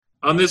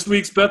On this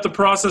week's Bet the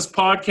Process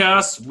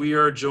podcast, we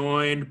are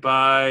joined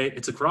by,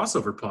 it's a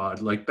crossover pod,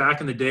 like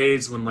back in the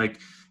days when like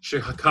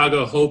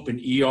Chicago Hope and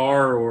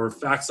ER or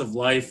Facts of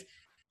Life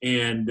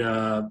and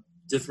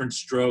Different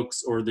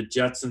Strokes or the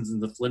Jetsons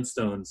and the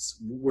Flintstones.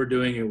 We're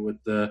doing it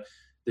with the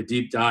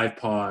Deep Dive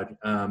pod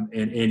and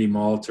Andy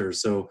Molitor.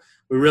 So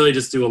we really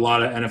just do a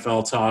lot of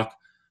NFL talk.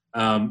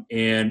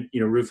 And,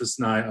 Rufus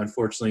and I,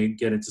 unfortunately,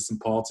 get into some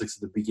politics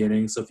at the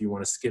beginning. So if you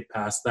want to skip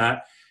past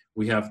that,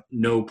 we have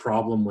no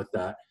problem with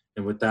that.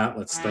 And with that,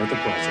 let's start the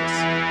process.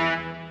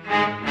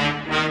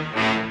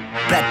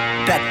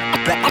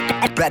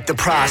 Bet the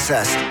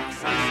process.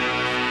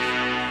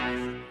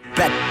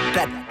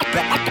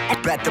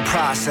 Bet the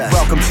process.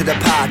 Welcome to the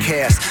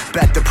podcast,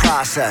 Bet the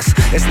Process.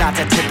 It's not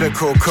that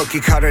typical cookie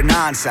cutter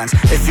nonsense.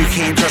 If you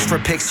came just for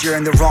picks, you're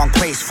in the wrong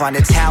place. Find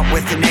a tout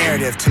with the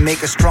narrative to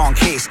make a strong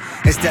case.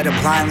 Instead of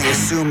blindly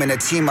assuming a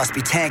team must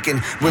be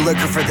tanking, we're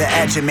looking for the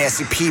edge in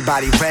Massey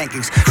Peabody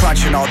rankings.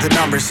 Crunching all the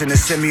numbers in a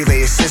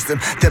simulated system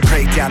that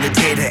break down the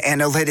data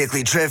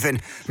analytically driven.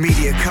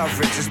 Media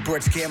coverage of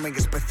sports gambling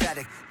is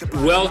pathetic.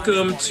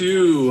 Welcome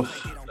to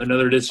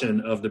another edition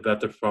of the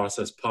Bet the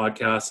Process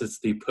podcast. It's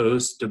the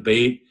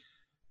post-debate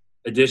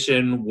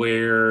edition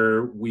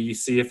where we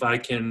see if I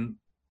can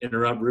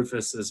interrupt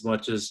Rufus as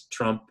much as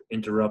Trump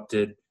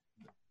interrupted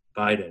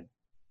Biden.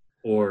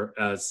 Or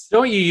as...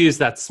 Don't you use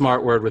that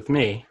smart word with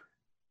me.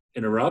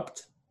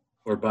 Interrupt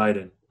or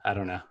Biden? I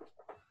don't know.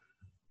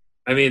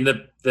 I mean,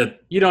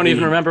 You don't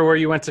even remember where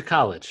you went to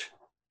college.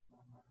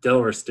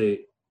 Delaware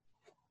State.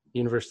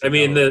 University. I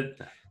mean, the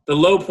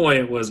low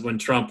point was when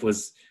Trump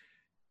was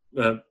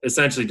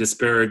essentially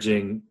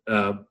disparaging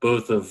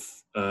both of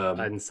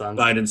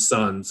Biden's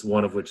sons,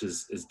 one of which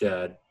is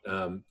dead.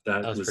 That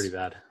was pretty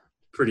bad.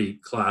 Pretty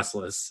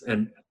classless.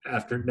 And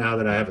now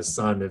that I have a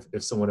son,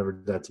 if someone ever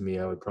did that to me,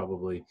 I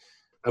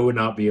would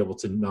not be able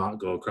to not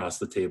go across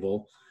the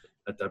table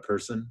at that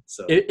person.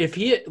 So if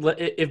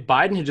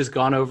Biden had just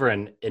gone over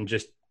and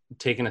just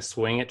taken a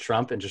swing at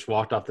Trump and just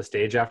walked off the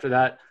stage after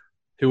that,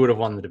 who would have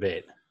won the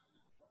debate?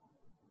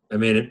 I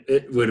mean,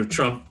 it would have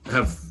Trump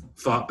have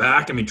fought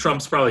back. I mean,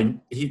 Trump's probably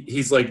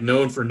he's like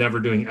known for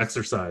never doing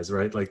exercise,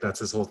 right? Like that's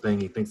his whole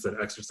thing. He thinks that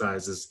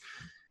exercise is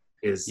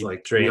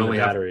like drain the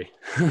battery.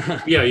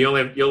 Yeah, you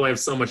only have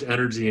so much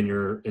energy in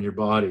your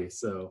body.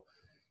 So,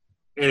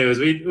 anyways,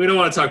 we don't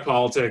want to talk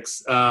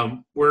politics.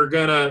 We're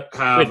gonna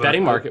have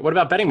betting market. What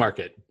about betting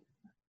market?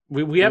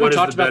 We haven't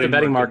talked about the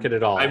betting market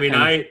at all. I mean,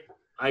 I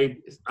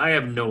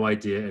have no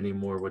idea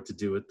anymore what to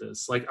do with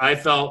this. Like I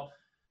felt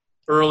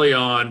early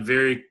on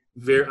very.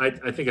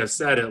 I think I've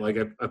said it, like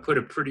I put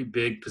a pretty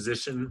big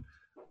position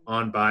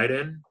on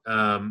Biden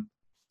on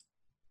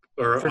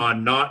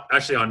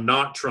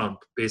not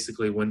Trump,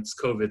 basically when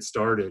COVID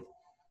started.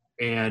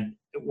 And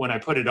when I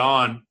put it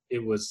on,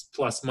 it was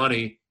plus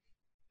money.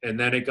 And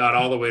then it got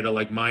all the way to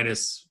like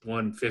minus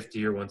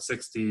 150 or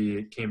 160.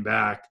 It came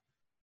back.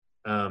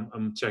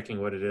 I'm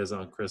checking what it is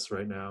on Chris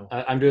right now.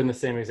 I'm doing the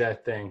same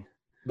exact thing.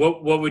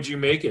 What would you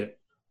make it?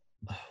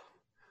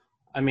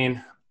 I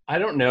mean, I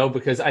don't know,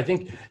 because I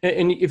think,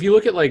 and if you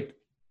look at like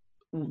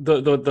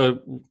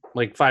the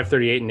like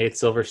 538 and Nate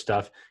Silver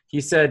stuff, he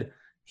said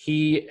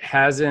he's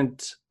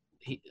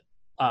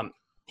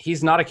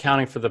not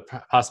accounting for the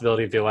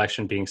possibility of the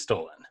election being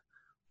stolen,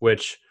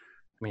 which,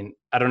 I mean,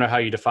 I don't know how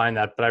you define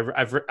that, but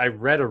I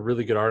read a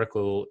really good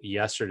article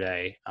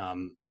yesterday,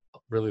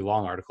 really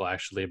long article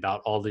actually,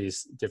 about all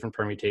these different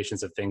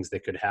permutations of things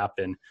that could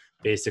happen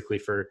basically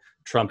for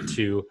Trump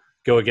to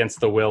go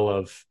against the will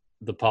of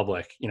the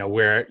public,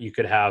 where you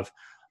could have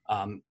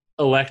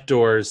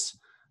electors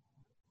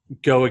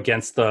go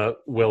against the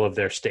will of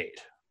their state,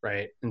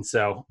 right? And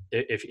so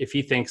if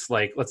he thinks,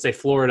 like, let's say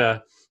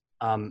Florida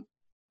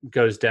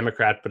goes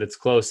Democrat, but it's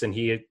close and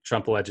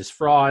Trump alleges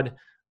fraud,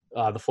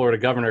 the Florida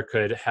governor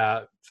could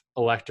have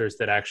electors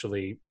that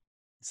actually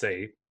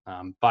say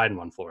Biden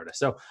won Florida.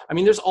 So, I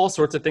mean, there's all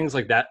sorts of things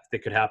like that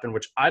could happen,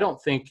 which I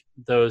don't think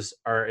those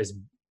are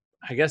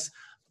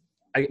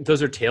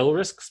those are tail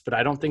risks, but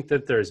I don't think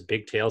that they're as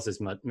big tails as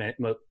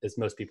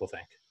most people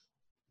think.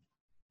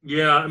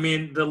 Yeah, I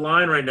mean, the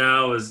line right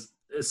now is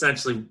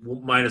essentially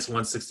minus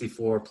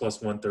 164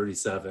 plus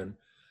 137,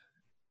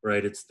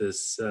 right? It's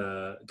this,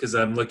 because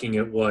I'm looking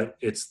at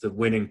it's the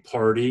winning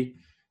party,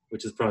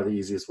 which is probably the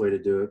easiest way to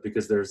do it,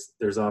 because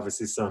there's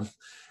obviously some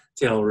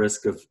tail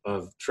risk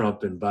of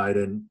Trump and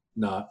Biden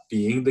not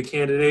being the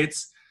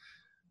candidates.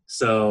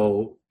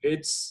 So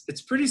it's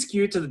pretty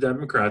skewed to the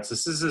Democrats.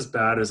 This is as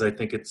bad as I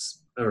think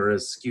or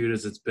as skewed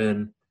as it's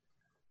been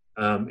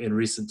in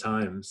recent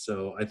times.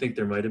 So I think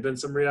there might have been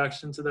some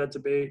reaction to that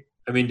debate.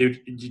 I mean,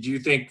 did you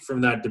think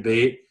from that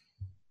debate,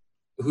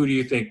 who do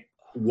you think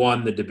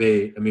won the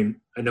debate? I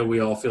mean, I know we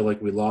all feel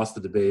like we lost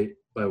the debate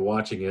by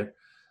watching it,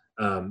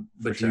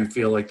 but do you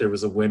feel like there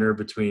was a winner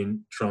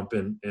between Trump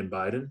and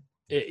Biden?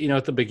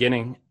 At the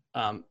beginning,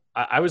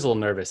 I was a little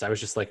nervous. I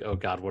was just like, oh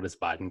God, what is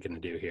Biden going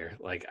to do here?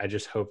 Like, I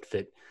just hoped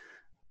that,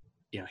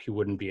 he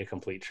wouldn't be a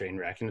complete train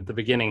wreck. And at the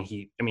beginning,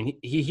 he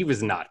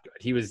was not good.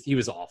 He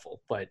was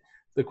awful. But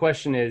the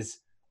question is,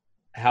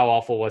 how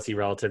awful was he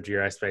relative to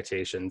your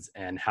expectations,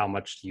 and how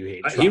much do you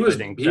hate Trump?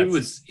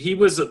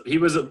 He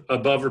was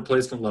above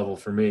replacement level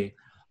for me.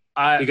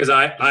 Because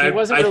he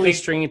wasn't I really think,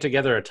 stringing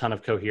together a ton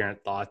of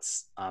coherent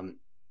thoughts.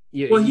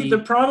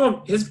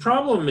 his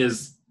problem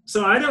is,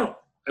 so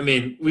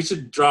we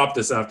should drop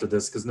this after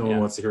this because no one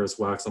wants to hear us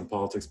wax on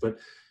politics, but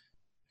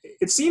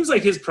it seems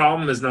like his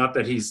problem is not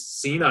that he's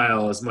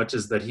senile as much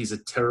as that he's a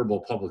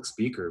terrible public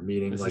speaker,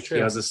 meaning like he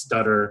has a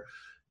stutter,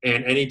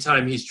 and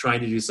anytime he's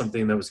trying to do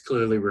something that was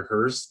clearly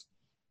rehearsed,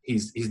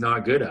 he's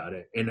not good at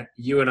it. And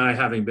you and I,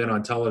 having been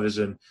on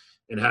television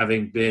and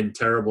having been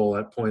terrible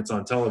at points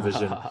on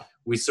television,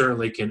 we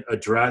certainly can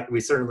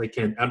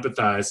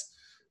empathize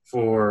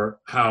for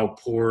how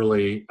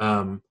poorly,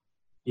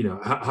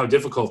 how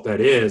difficult that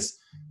is.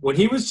 When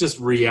he was just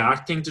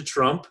reacting to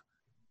Trump,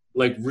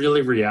 like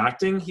really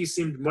reacting, he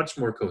seemed much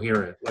more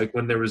coherent. Like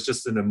when there was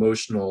just an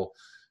emotional,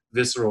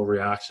 visceral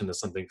reaction to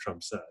something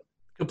Trump said.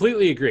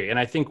 Completely agree. And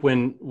I think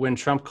when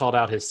Trump called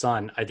out his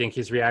son, I think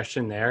his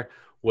reaction there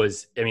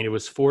was, it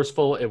was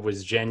forceful. It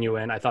was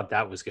genuine. I thought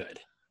that was good.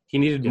 He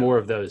needed more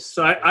of those.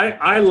 So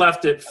I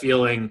left it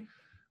feeling,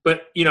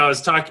 but I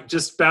was talking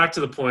just back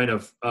to the point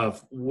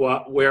of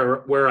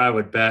where I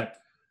would bet.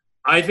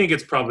 I think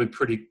it's probably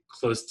pretty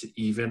close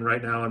to even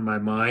right now in my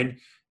mind.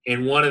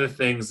 And one of the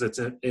things that's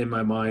in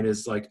my mind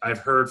is, like, I've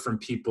heard from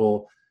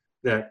people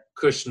that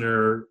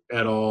Kushner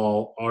et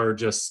al. Are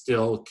just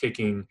still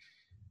kicking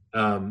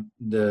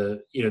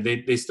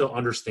they still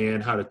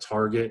understand how to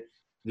target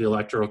the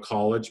Electoral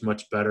College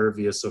much better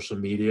via social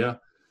media,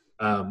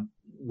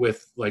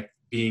 with like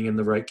being in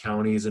the right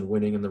counties and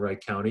winning in the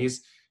right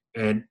counties.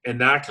 And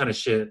that kind of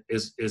shit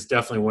is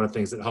definitely one of the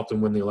things that helped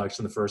him win the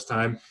election the first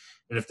time.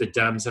 And if the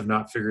Dems have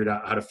not figured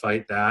out how to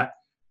fight that,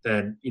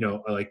 then,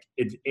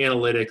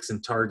 analytics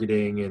and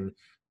targeting and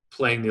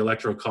playing the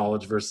Electoral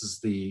College versus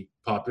the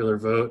popular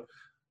vote,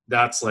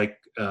 that's like,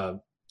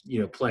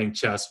 playing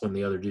chess when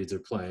the other dudes are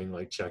playing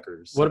like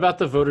checkers. What about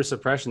the voter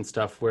suppression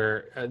stuff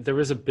where there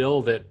was a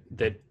bill that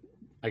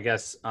I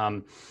guess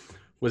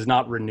was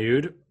not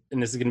renewed,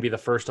 and this is going to be the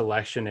first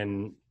election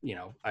in,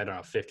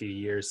 50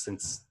 years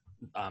since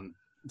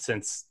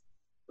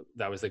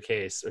that was the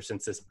case, or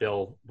since this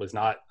bill was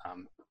not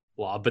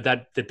law, but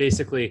that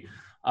basically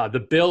the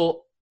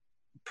bill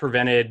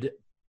prevented,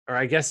 or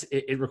I guess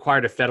it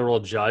required a federal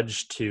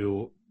judge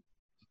to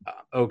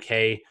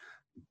okay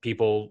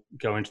people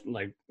going to,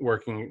 like,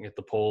 working at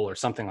the poll or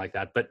something like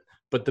that.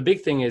 But the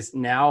big thing is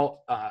now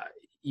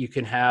you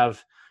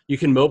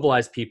can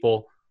mobilize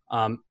people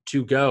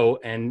to go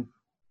and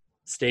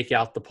stake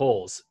out the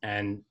polls,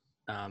 and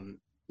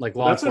like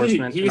law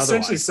enforcement. He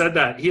essentially said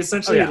that. He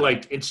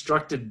essentially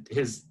instructed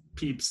his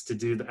peeps to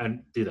do that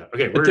and do that.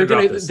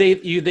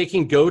 Okay, they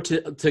can go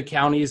to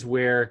counties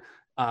where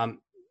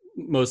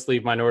mostly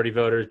minority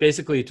voters,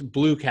 basically to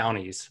blue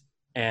counties,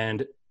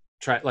 and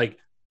try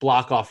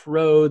block off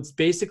roads,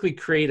 basically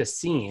create a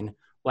scene,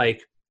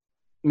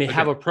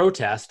 have a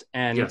protest.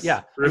 And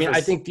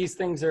I think these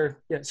things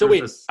are, So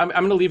Rufus. Wait, I'm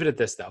going to leave it at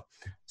this though.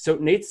 So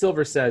Nate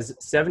Silver says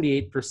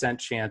 78%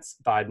 chance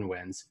Biden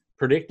wins.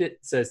 Predict It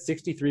says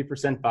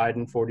 63%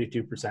 Biden,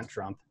 42%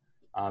 Trump.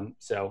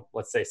 So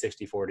let's say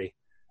 60-40.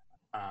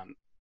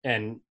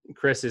 And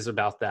Chris is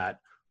about that.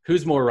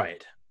 Who's more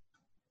right?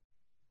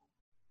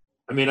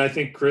 I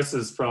think Chris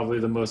is probably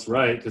the most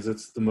right because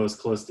it's the most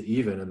close to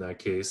even in that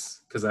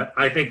case. Because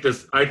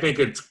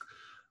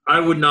I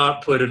would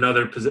not put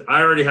another position.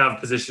 I already have a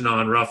position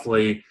on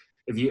roughly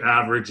if you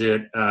average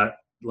it at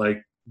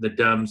like the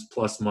Dems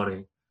plus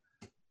money.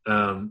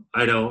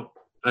 I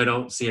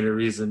don't see any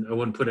reason. I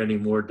wouldn't put any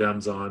more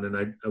Dems on, and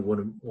I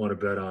wouldn't want to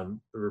bet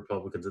on the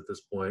Republicans at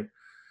this point.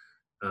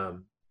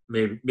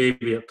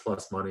 Maybe at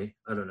plus money.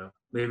 I don't know.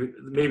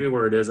 Maybe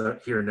where it is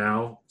out here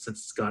now, since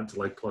it's gotten to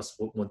like plus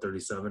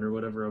 137 or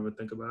whatever, I would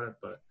think about it.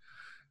 But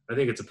I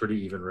think it's a pretty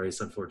even race,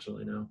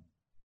 unfortunately, now.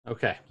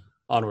 Okay.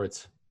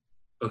 Onwards.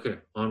 Okay.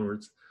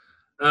 Onwards.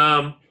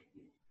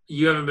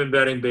 You haven't been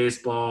betting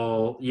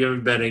baseball. You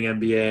haven't been betting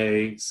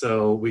NBA.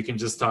 So we can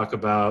just talk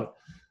about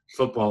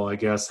football, I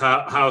guess.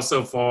 How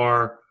so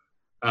far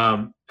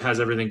has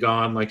everything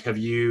gone? Like, are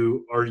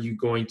you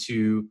going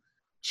to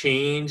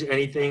change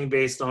anything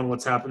based on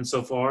what's happened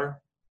so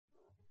far?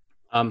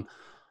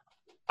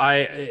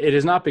 It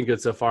has not been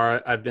good so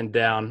far. I've been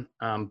down,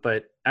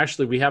 but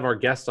actually we have our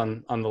guest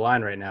on the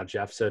line right now,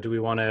 Jeff. So do we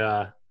want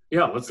to?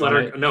 Let's let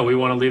her. No, we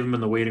want to leave him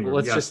in the waiting room.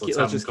 Let's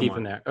just keep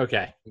him there.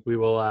 Okay, we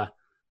will.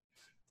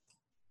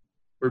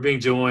 We're being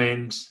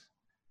joined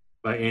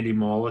by Andy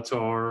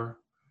Molitor,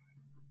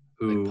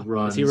 who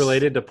runs. Is he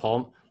related to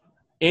Paul?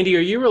 Andy,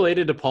 are you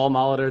related to Paul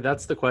Molitor?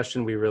 That's the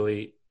question.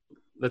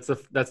 That's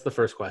the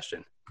first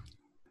question.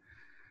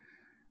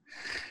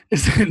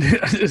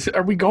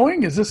 Are we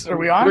going? Are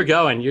we on? We're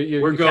going.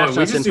 We're going.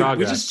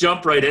 We just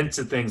jump right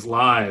into things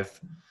live.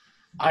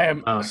 I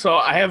am. So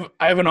I have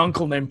an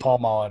uncle named Paul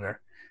Molitor.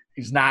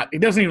 He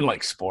doesn't even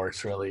like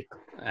sports really.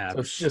 So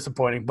it's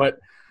disappointing. But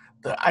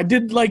I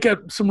did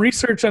some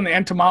research on the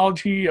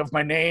entomology of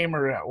my name,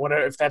 or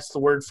whatever, if that's the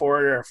word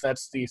for it, or if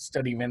that's the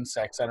study of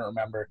insects. I don't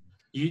remember.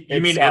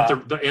 You mean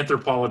the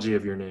anthropology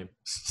of your name?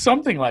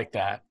 Something like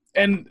that.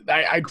 And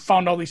I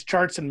found all these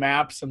charts and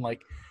maps, and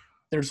like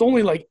there's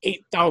only like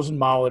 8,000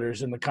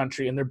 Molitor's in the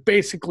country, and they're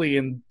basically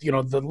in, you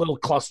know, the little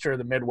cluster of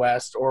the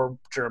Midwest or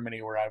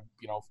Germany where I've,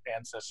 you know,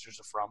 ancestors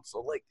are from.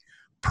 So like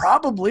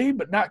probably,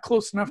 but not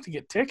close enough to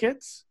get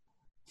tickets.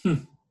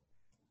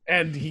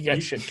 And he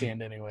got shit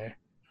canned anyway.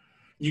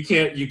 You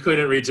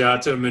couldn't reach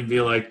out to him and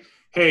be like,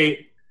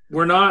 hey,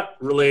 we're not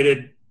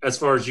related as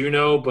far as you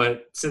know,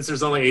 but since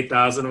there's only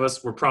 8,000 of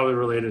us, we're probably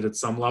related at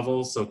some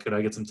level. So could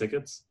I get some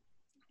tickets?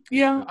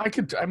 Yeah, I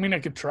could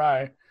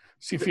try.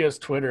 See if he has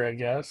Twitter, I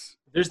guess.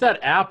 There's that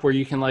app where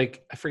you can,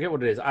 like, I forget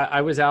what it is.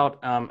 I was out,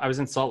 I was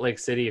in Salt Lake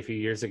City a few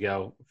years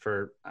ago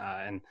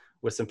and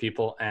with some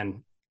people,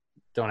 and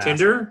don't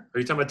Tinder? ask. Are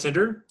you talking about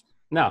Tinder?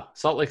 No,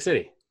 Salt Lake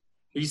City.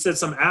 You said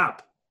some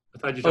app. I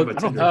thought you were talking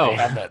about Tinder. I don't think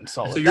they have that in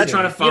Salt Lake. So you're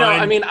trying to find. You know,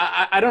 I mean,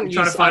 I don't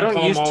use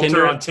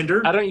Tinder on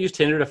Tinder. I don't use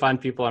Tinder to find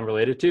people I'm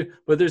related to.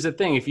 But there's a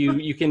thing, if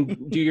you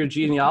can do your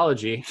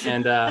genealogy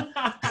and.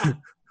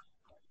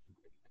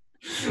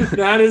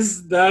 That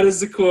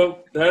is a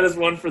quote. That is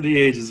one for the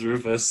ages,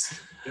 Rufus.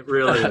 It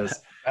really is.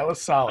 That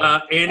was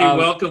solid. Andy,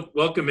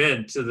 welcome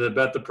in to the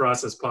Bet the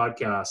Process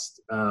podcast,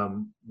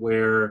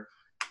 where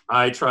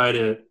I try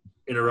to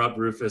interrupt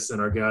Rufus and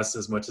our guests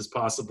as much as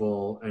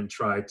possible and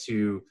try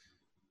to.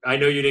 I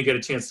know you didn't get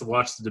a chance to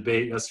watch the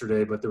debate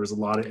yesterday, but there was a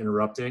lot of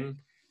interrupting.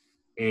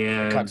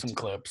 And cut some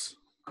clips.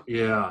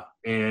 Yeah,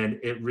 and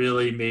it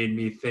really made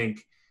me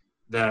think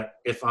that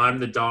if I'm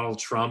the Donald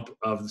Trump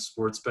of the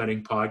sports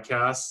betting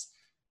podcasts,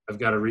 I've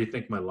got to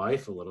rethink my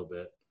life a little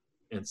bit.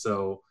 And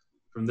so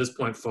from this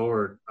point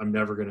forward, I'm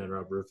never going to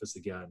interrupt Rufus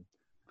again.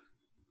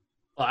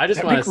 Well, I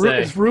just want to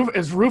say,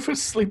 is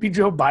Rufus Sleepy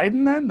Joe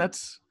Biden then?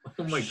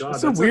 Oh my God.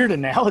 That's a weird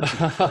analogy.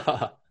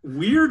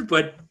 Weird,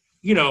 but,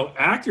 you know,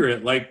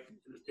 accurate, like,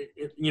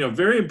 you know,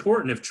 very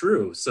important if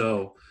true.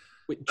 So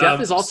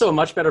Jeff is also a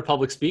much better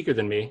public speaker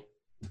than me.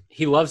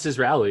 He loves his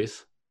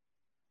rallies.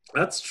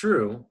 That's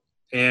true.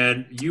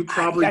 And you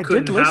probably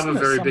couldn't have a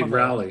very big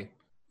rally.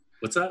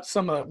 What's that?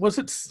 Was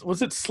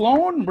it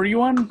Sloan? Were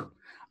you on?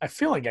 I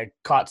feel like I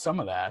caught some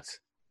of that.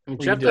 I mean,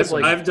 Jeff does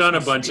I've done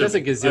a bunch. He does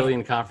a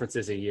gazillion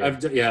conferences a year. I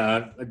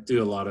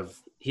do a lot of.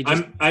 He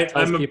just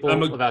tells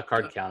people about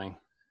card counting.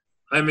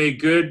 I'm a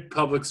good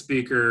public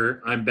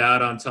speaker. I'm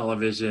bad on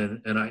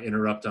television, and I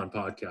interrupt on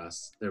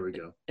podcasts. There we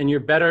go. And you're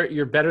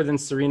better than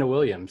Serena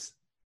Williams.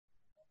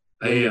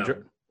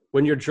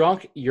 When you're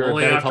drunk, you're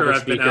only a better after public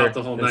I've been speaker out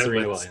the whole than night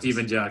Serena with Williams.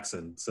 Steven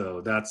Jackson.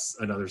 So that's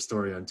another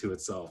story unto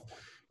itself.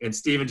 And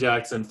Steven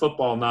Jackson,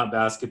 football, not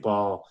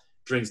basketball,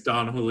 drinks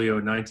Don Julio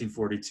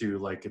 1942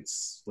 like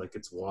it's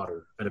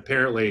water. And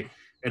apparently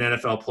an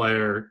NFL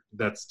player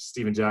that's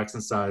Steven Jackson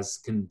size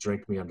can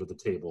drink me under the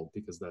table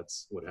because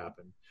that's what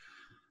happened.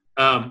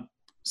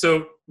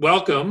 So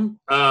welcome.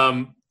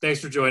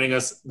 Thanks for joining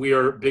us. We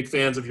are big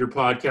fans of your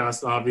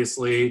podcast,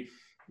 obviously.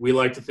 We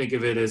like to think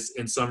of it as,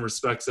 in some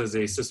respects, as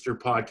a sister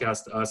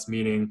podcast to us,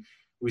 meaning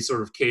we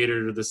sort of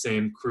cater to the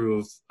same crew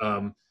of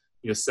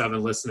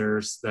 7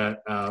 listeners that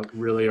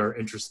really are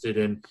interested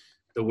in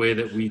the way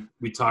that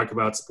we talk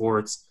about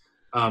sports.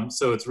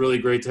 So it's really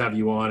great to have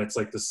you on. It's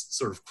like this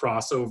sort of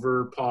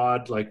crossover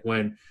pod, like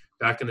when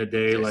back in the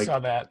day, I saw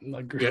that in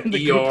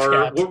the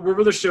ER. What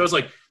were the shows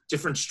like?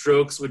 Different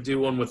Strokes would do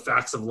one with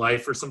Facts of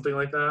Life or something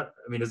like that.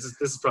 I mean, this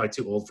is probably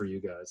too old for you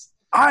guys.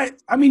 I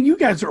mean, you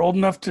guys are old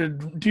enough to.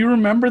 Do you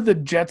remember the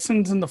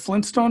Jetsons and the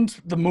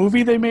Flintstones, the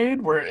movie they made,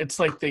 where it's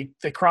like they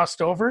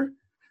crossed over?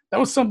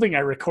 That was something I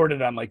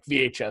recorded on like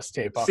VHS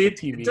tape off the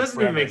TV. It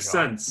doesn't even make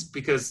sense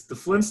because the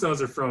Flintstones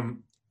are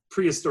from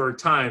prehistoric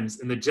times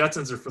and the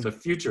Jetsons are from the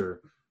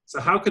future. So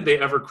how could they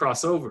ever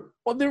cross over?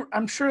 Well,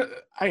 I'm sure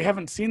I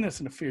haven't seen this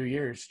in a few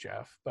years,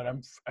 Jeff, but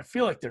I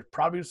feel like there's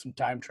probably some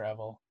time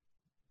travel.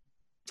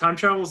 Time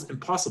travel is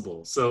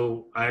impossible,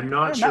 so I'm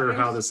not sure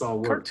how this all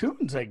works.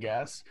 Cartoons, I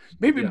guess.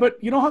 Maybe, yeah.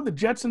 But you know how the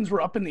Jetsons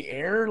were up in the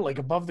air, like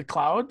above the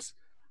clouds?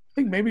 I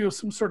think maybe it was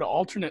some sort of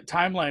alternate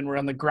timeline where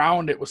on the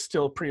ground it was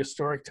still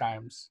prehistoric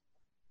times.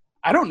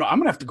 I don't know. I'm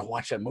going to have to go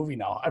watch that movie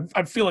now.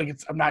 I feel like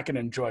I'm not going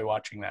to enjoy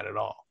watching that at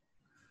all.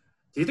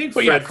 Do you think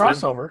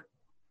crossover.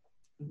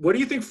 What do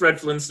you think Fred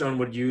Flintstone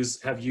would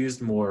have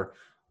used more?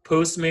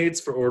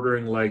 Postmates for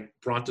ordering like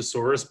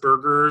Brontosaurus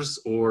burgers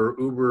or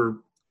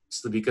Uber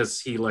because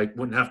he like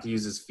wouldn't have to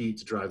use his feet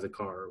to drive the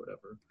car or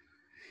whatever.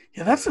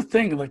 Yeah, that's the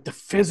thing. Like the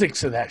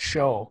physics of that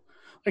show.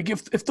 Like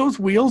if those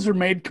wheels are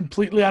made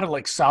completely out of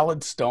like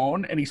solid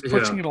stone and he's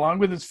pushing it along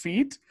with his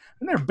feet,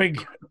 and they're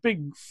big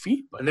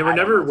feet. But and they were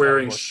never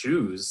wearing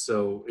shoes,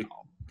 so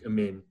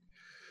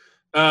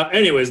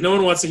anyways, no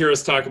one wants to hear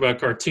us talk about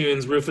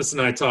cartoons. Rufus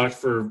and I talked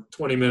for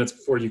 20 minutes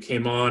before you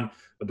came on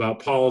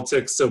about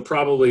politics. So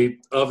probably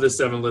of the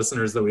 7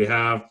 listeners that we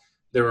have,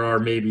 there are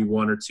maybe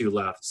 1 or 2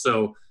 left.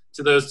 So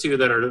to those 2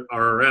 that are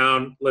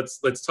around, let's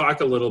talk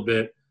a little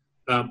bit.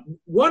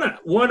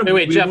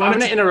 Wait, Jeff, I'm going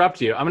to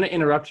interrupt you. I'm going to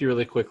interrupt you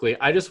really quickly.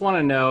 I just want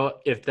to know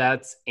if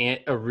that's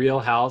a real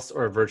house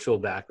or a virtual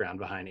background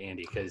behind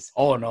Andy. Because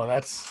oh no,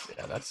 that's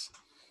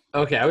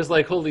Okay, I was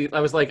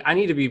like, I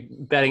need to be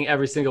betting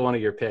every single one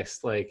of your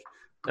picks. Like,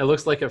 it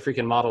looks like a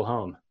freaking model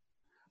home.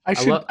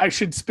 I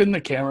should spin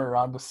the camera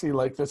around to see,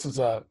 like, this is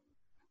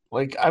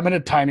I'm in a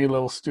tiny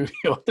little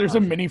studio. There's a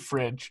mini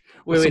fridge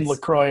with some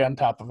LaCroix on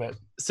top of it.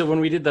 So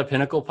when we did the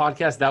Pinnacle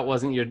podcast, that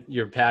wasn't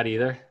your pad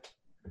either?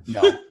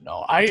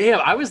 No.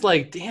 I was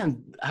like,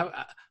 damn.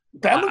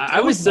 I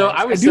was so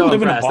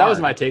impressed. That was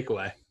my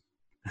takeaway.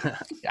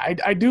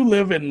 I do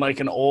live in like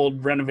an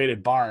old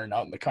renovated barn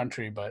out in the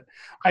country, but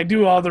I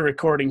do all the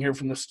recording here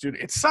from the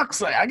studio. It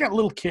sucks. Like, I got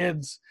little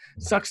kids.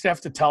 It sucks to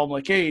have to tell them,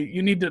 like, hey,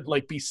 you need to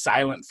like be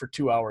silent for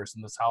 2 hours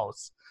in this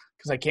house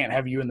because I can't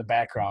have you in the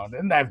background.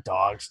 And I have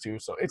dogs too,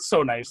 so it's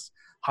so nice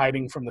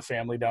hiding from the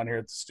family down here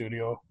at the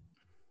studio.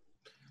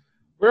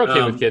 We're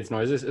okay with kids'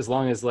 noises as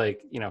long as,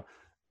 like, you know,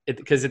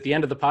 because at the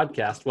end of the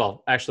podcast,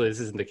 well, actually, this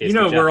isn't the case. You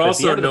know, we're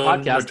also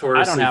known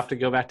notoriously. I don't have to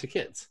go back to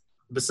kids.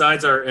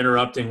 Besides our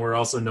interrupting, we're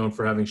also known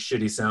for having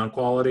shitty sound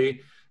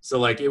quality. So,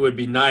 like, it would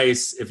be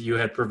nice if you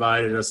had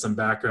provided us some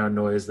background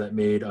noise that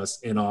made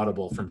us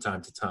inaudible from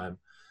time to time.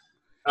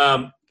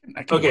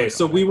 Okay,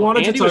 so we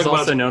wanted Andy to talk was about...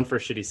 also known for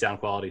shitty sound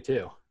quality,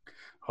 too.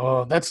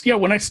 Oh,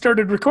 when I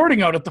started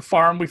recording out at the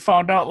farm, we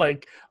found out,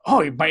 like,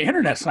 oh, my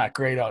internet's not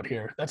great out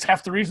here. That's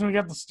half the reason we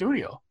got the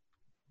studio.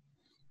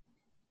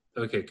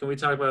 Okay, can we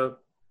talk about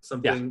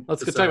something? Yeah,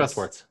 let's talk about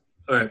sports.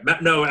 All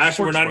right. No,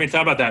 actually, we're not even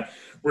talking about that.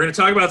 We're going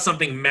to talk about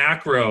something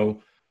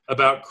macro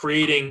about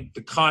creating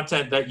the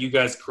content that you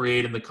guys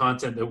create and the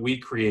content that we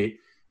create,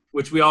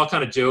 which we all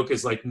kind of joke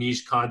is like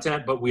niche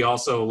content, but we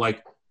also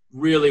like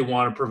really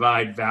want to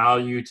provide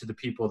value to the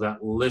people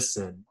that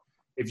listen.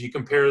 If you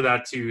compare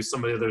that to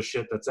some of the other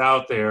shit that's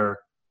out there,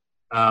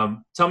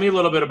 tell me a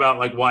little bit about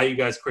like why you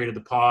guys created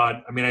the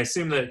pod. I mean, I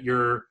assume that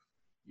you're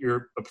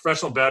a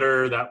professional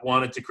bettor that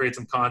wanted to create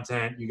some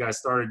content. You guys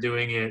started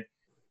doing it.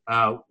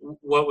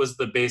 What was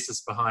the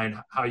basis behind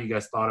how you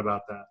guys thought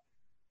about that?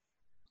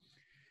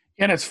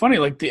 Yeah, and it's funny,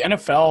 like the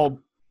NFL,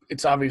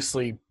 it's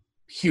obviously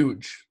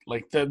huge.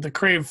 Like the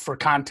crave for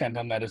content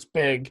on that is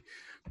big,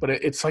 but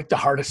it's like the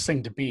hardest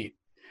thing to beat.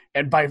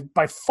 And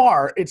by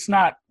far, it's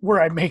not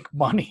where I make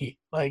money.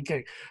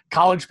 Like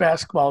college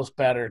basketball is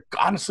better.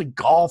 Honestly,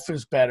 golf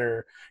is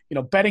better. You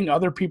know, betting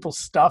other people's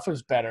stuff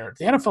is better.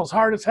 The NFL is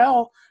hard as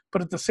hell,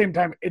 but at the same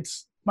time,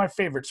 it's my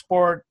favorite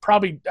sport.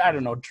 Probably, I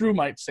don't know, Drew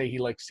might say he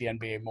likes the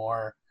NBA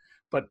more,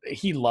 but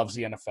he loves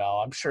the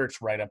NFL. I'm sure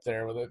it's right up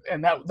there with it.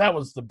 And that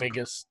was the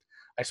biggest,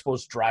 I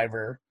suppose,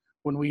 driver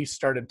when we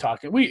started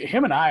talking.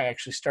 Him and I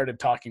actually started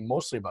talking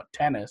mostly about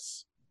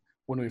tennis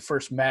when we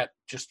first met.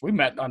 We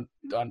met on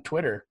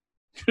Twitter,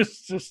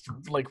 just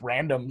like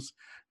randoms.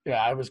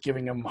 Yeah, I was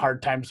giving him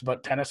hard times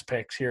about tennis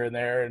picks here and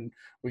there, and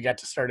we got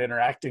to start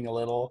interacting a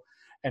little.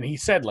 And he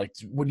said, like,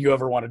 would you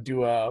ever want to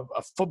do a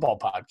football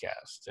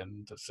podcast?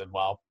 And I said,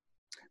 well,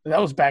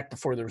 that was back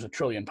before there was a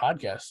trillion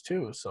podcasts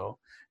too. So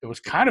it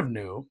was kind of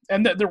new.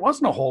 And there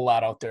wasn't a whole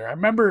lot out there. I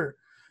remember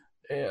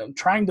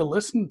trying to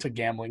listen to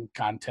gambling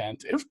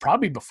content. It was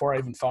probably before I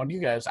even found you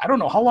guys. I don't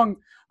know. How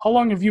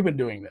long have you been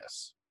doing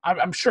this?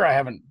 I'm sure I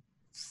haven't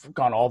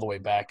gone all the way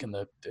back in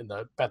the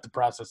Bet the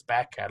Process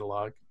back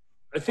catalog.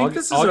 I think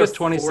this is August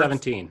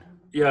 2017.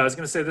 Yeah, I was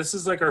going to say this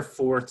is like our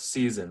fourth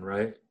season,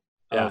 right?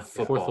 Yeah,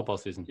 fourth football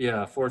season.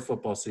 Yeah, fourth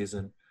football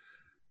season.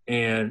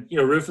 And, you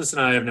know, Rufus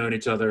and I have known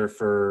each other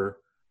for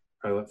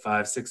probably,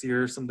 5-6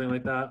 years, something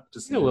like that.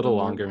 Just a little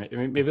longer.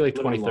 Maybe like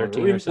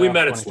 2013 or so. We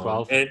met at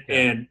Sloan.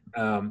 And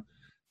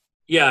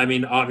yeah, I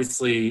mean,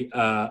 obviously,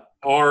 the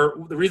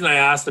reason I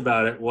asked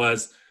about it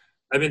was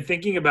I've been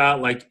thinking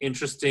about, like,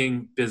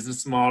 interesting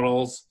business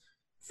models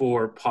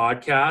for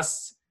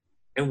podcasts.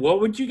 And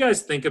what would you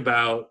guys think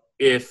about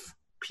if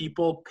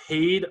people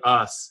paid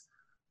us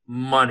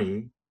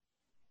money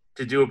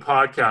to do a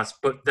podcast,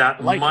 but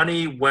that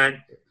money went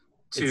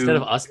to, instead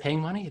of us paying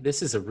money?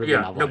 This is a really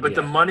novel idea. But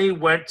the money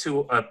went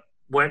to a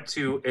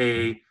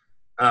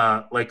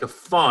like a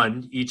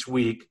fund each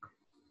week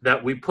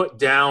that we put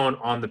down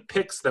on the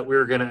picks that we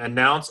were going to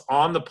announce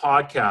on the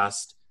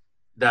podcast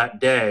that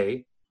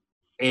day.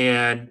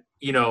 And,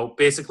 you know,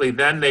 basically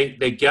then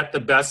they get the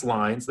best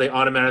lines. They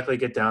automatically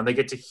get down. They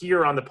get to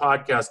hear on the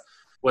podcast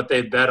what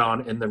they bet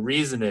on and the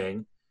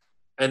reasoning.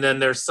 And then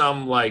there's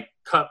some like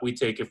cut we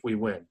take if we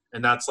win.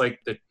 And that's like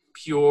the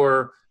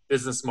pure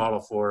business model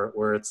for it,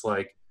 where it's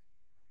like,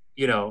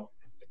 you know,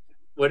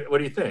 what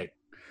do you think?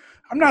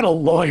 I'm not a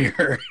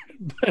lawyer,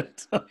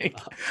 but like,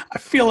 I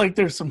feel like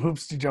there's some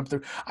hoops to jump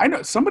through. I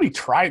know somebody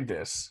tried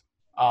this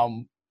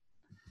and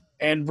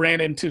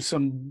ran into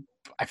some,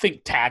 I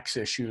think, tax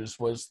issues.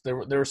 There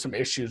were some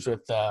issues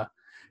with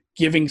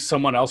giving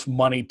someone else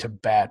money to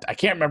bet. I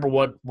can't remember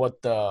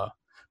what the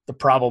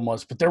problem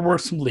was, but there were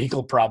some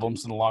legal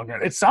problems in the long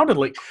run. It sounded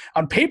like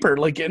on paper,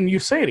 like, and you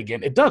say it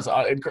again, it does.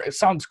 It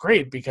sounds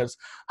great, because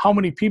how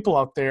many people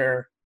out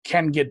there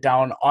can get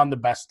down on the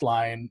best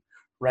line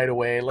right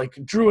away? Like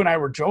Drew and I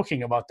were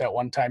joking about that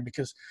one time,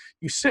 because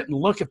you sit and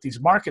look at these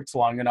markets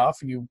long enough,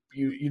 you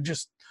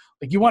just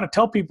like, you want to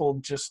tell people,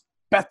 just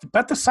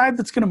bet the side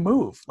that's going to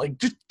move. Like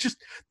just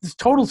this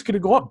total's going to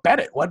go up. Bet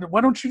it. Why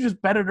don't you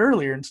just bet it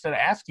earlier instead of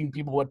asking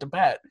people what to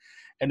bet?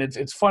 And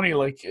it's funny,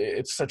 like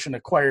it's such an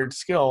acquired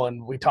skill,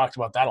 and we talked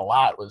about that a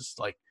lot. Was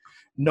like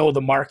know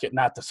the market,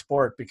 not the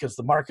sport, because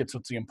the market's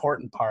what's the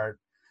important part.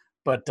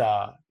 But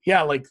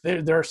yeah, like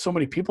there are so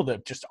many people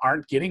that just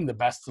aren't getting the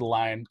best of the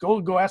line.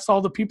 Go ask all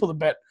the people that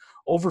bet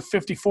over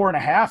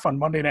 54.5 on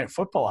Monday Night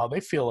Football how they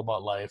feel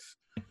about life.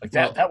 Like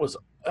that was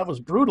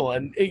brutal.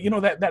 And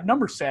that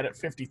number sat at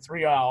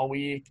 53 all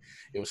week.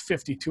 It was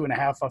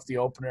 52.5 off the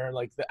opener.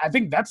 Like I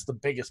think that's the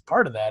biggest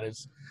part of that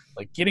is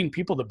like getting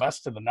people the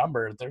best of the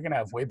number. They're gonna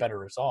have way better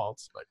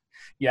results. But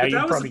yeah,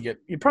 you'd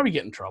probably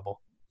get in trouble.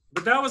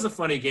 But that was a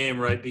funny game,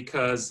 right?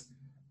 Because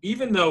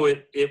even though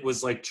it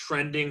was like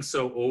trending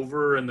so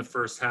over in the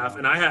first half,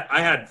 and I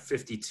had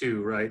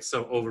 52, right?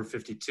 So over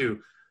 52.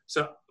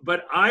 So,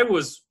 but I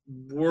was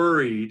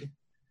worried,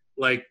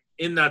 like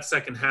in that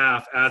second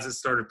half, as it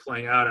started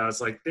playing out, I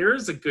was like, there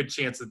is a good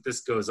chance that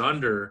this goes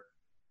under.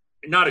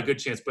 Not a good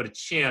chance, but a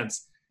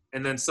chance.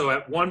 And then so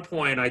at one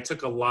point I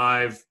took a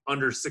live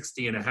under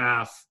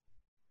 60.5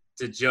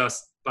 to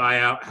just buy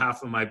out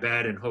half of my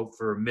bet and hope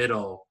for a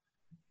middle.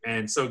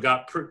 And so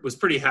was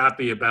pretty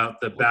happy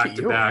about the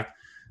back-to-back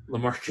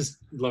Lamar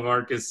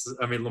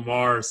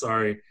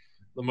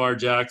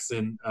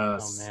Jackson,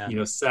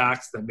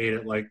 sacks that made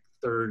it like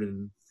third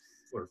and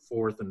or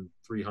fourth and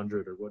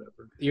 300 or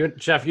whatever.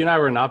 Jeff, you and I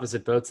were in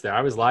opposite boats there.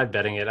 I was live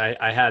betting it.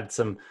 I had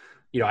some,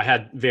 I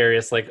had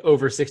various like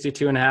over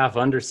 62.5,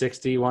 under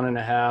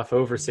 61.5,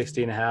 over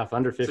 60.5,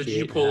 under 50. So did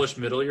you Polish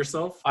middle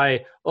yourself?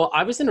 I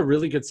was in a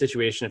really good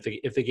situation.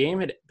 If the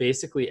game had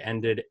basically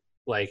ended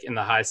like in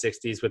the high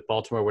 60s with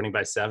Baltimore winning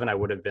by 7, it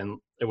would have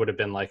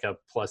been like a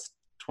plus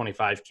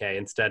 25K.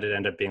 Instead, it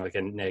ended up being like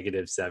a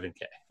negative 7K.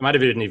 It might have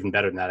been even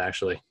better than that,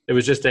 actually. It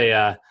was just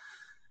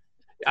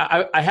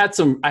I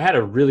had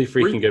a really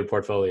freaking good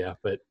portfolio,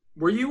 but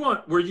you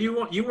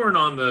weren't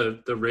on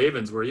the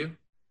Ravens, were you?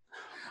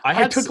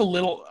 I took a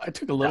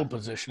little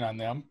position on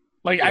them.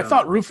 Like I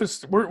thought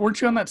Rufus, weren't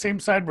you on that same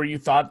side where you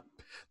thought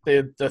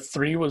the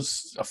 3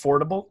 was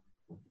affordable?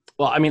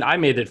 Well, I mean, I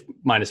made it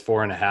minus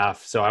 4.5,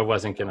 so I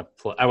wasn't gonna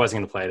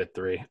play it at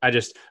 3. I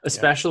just,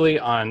 especially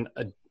on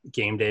a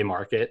game day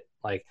market,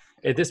 like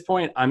at this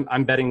point,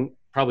 I'm betting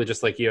probably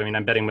just like you. I mean,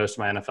 I'm betting most of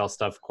my NFL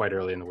stuff quite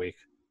early in the week.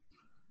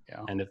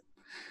 Yeah. And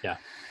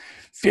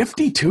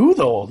 52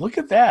 though. Look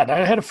at that.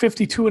 I had a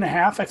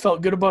 52.5. I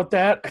felt good about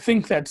that. I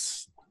think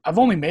I've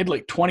only made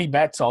like 20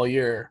 bets all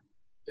year,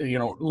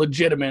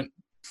 legitimate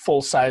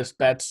full-size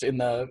bets in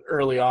the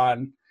early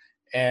on.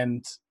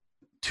 And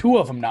 2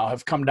 of them now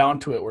have come down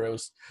to it where it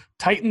was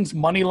Titans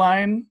money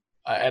line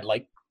at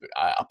like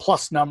a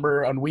plus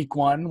number on week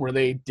 1 where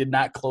they did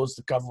not close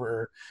the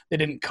cover. They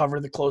didn't cover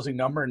the closing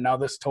number. And now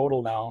this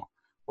total now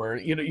where,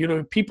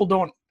 people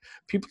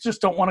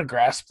just don't want to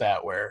grasp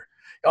that where,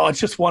 oh, it's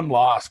just one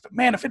loss. But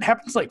man, if it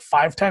happens like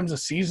 5 times a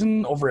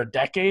season over a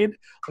decade,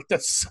 like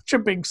that's such a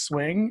big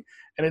swing.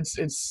 And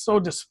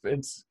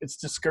it's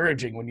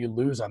discouraging when you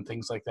lose on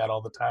things like that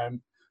all the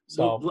time.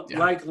 So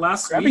like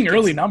last grabbing week,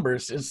 early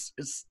numbers is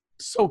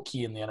so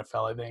key in the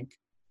NFL, I think.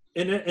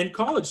 In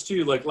college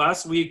too, like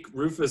last week,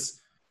 Rufus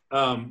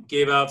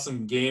gave out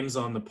some games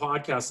on the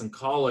podcast in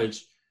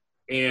college,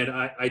 and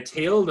I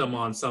tailed him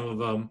on some of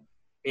them.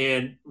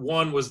 And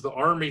one was the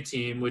Army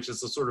team, which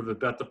is a sort of a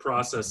bet the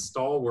process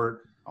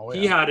stalwart. Oh,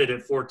 yeah. He had it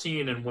at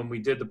 14, and when we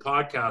did the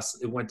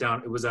podcast, it went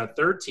down. It was at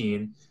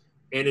 13.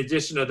 In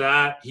addition to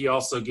that, he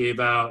also gave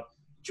out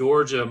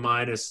Georgia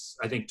minus,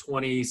 I think,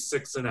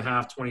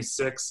 26.5,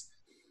 26.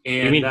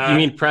 And you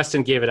mean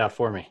Preston gave it out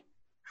for me?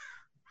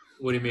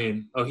 What do you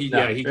mean? Oh, he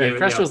gave it.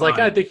 Preston was like,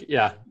 I think,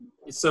 yeah.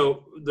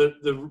 So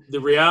the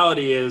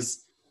reality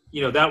is,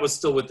 that was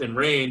still within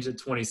range at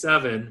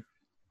 27.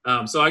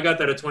 So I got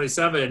that at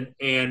 27,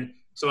 and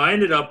so I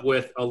ended up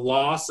with a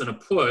loss and a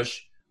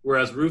push,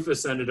 whereas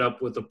Rufus ended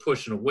up with a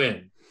push and a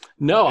win.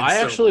 No, I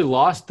actually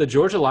lost. The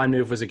Georgia line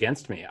move was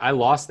against me. I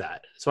lost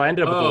that, so I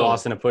ended up with a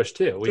loss and a push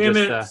too.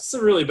 It's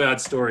a really bad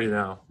story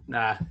now.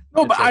 Nah,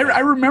 no, but I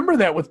remember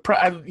that with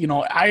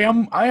I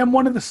am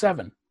one of the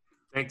 7.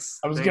 Thanks.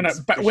 I was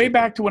way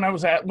back to when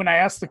I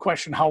asked the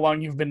question, how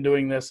long you've been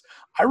doing this.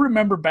 I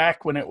remember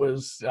back when it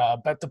was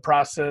Bet the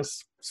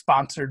Process,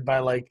 sponsored by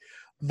like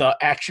the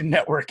Action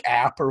Network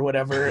app or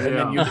whatever,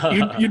 and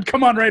then you'd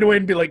come on right away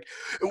and be like,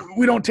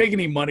 we don't take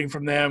any money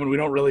from them, and we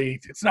don't really,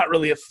 it's not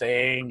really a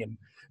thing, and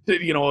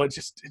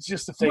it's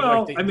just a thing.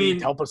 Well, like they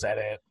help us at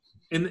it.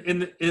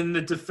 In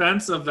the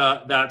defense of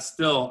that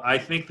still, I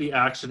think the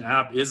Action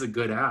app is a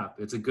good app.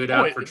 It's a good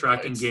app for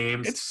tracking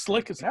games. It's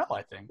slick as hell,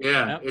 I think.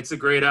 Yeah, it's a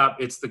great app.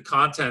 It's the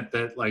content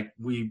that like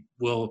we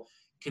will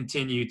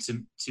continue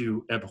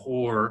to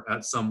abhor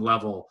at some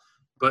level.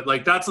 But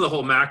like that's the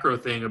whole macro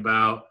thing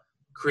about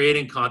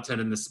creating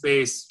content in the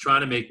space,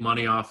 trying to make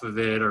money off of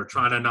it, or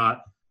trying to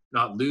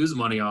not lose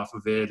money off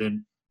of it,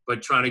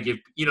 but trying to give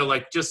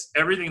like just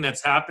everything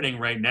that's happening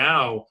right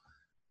now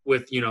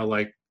with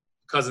like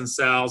Cousin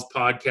Sal's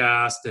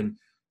podcast and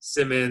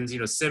Simmons.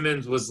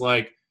 Simmons was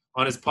like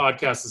on his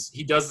podcast.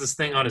 He does this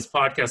thing on his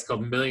podcast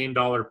called $1 Million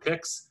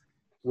Picks,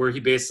 where he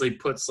basically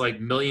puts like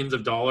millions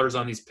of dollars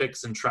on these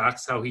picks and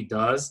tracks how he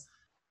does.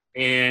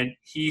 And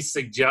he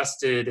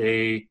suggested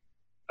a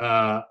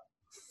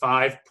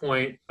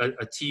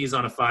tease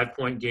on a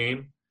 5-point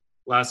game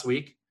last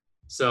week.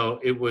 So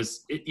it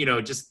was,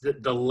 just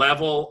the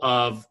level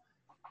of,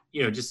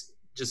 just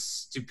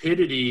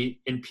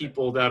stupidity in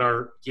people that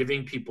are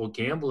giving people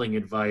gambling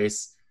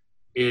advice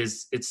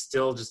it's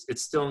still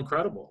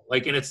incredible.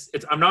 Like, and it's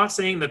I'm not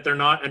saying that they're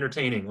not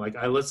entertaining. Like,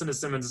 I listen to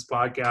Simmons'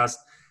 podcast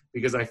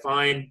because I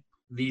find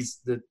this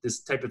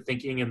type of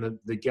thinking and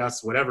the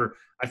guests, whatever,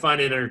 I find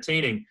it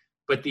entertaining,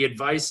 but the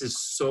advice is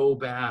so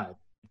bad,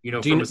 Do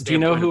you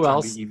know who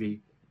else?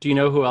 Do you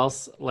know who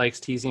else likes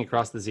teasing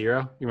across the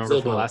zero? You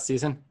remember from last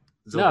season?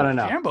 Zilbo.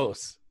 No.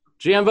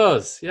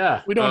 Jambos,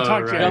 yeah. We don't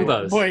talk right.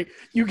 Jambos. Boy,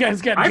 you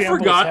guys got I Jambos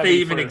forgot they heavy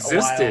even for a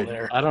existed. while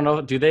there. I don't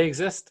know. Do they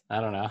exist? I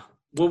don't know.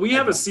 Well, we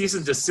have a cease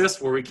and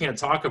desist where we can't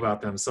talk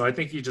about them, so I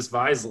think you just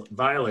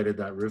violated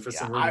that,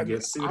 Rufus, and we're going to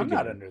get sued I'm again.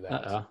 not under that.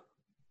 Uh-oh.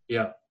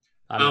 Yeah.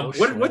 I'm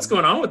What's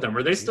going on with them?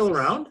 Are they still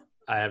around?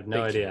 I have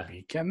no idea.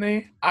 Can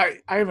they? I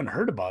haven't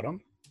heard about them.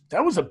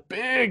 That was a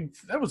big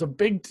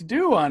to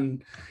do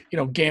on,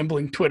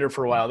 gambling Twitter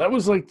for a while. That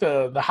was like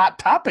the hot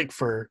topic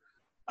for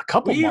a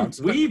couple months.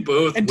 We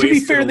both, and to be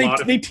fair,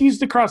 they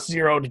teased across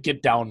zero to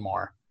get down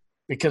more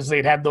because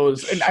they'd had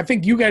those, and I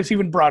think you guys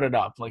even brought it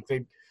up. Like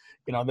they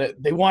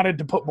wanted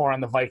to put more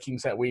on the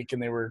Vikings that week,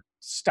 and they were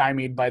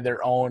stymied by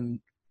their own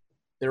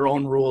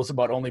rules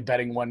about only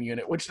betting one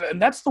unit,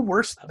 and that's the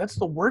worst,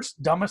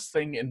 dumbest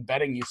thing in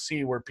betting you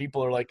see, where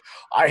people are like,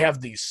 I have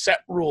these set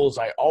rules,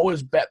 I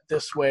always bet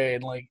this way.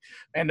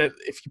 And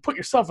if you put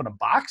yourself in a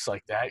box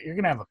like that, you're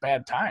going to have a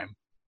bad time.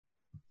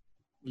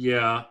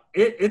 Yeah.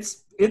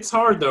 It's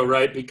hard though,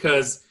 right?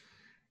 Because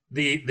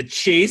the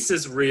chase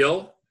is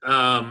real.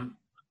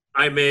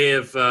 I may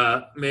have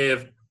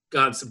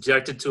gotten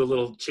subjected to a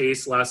little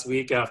chase last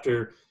week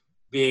after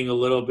being a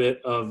little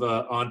bit of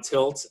on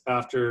tilt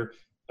after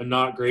a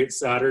not great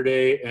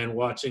Saturday and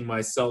watching my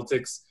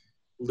Celtics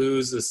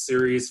lose a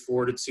series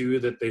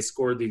 4-2 that they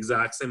scored the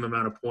exact same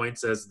amount of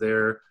points as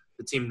the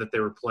team that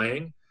they were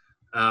playing.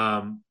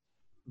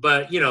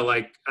 But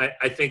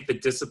I think the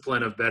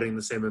discipline of betting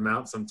the same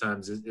amount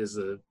sometimes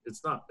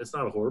it's not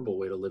a horrible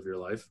way to live your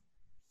life.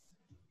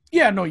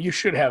 Yeah, no, you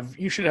should have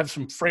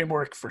some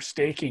framework for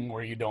staking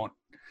where you don't,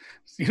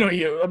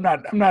 I'm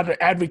not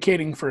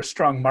advocating for a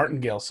strong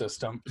martingale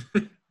system.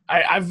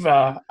 I've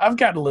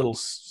gotten a little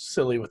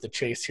silly with the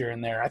chase here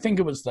and there. I think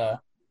it was the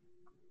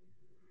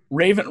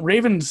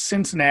Ravens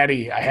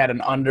Cincinnati. I had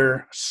an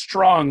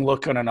strong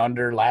look on an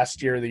under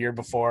last year, the year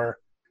before,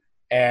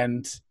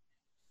 and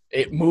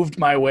it moved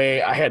my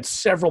way. I had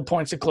several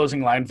points of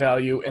closing line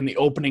value, and the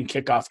opening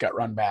kickoff got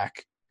run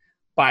back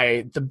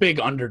by the big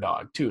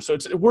underdog too. So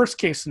it's a worst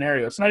case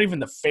scenario. It's not even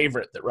the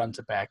favorite that runs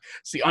it back.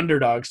 It's the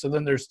underdog. So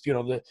then there's,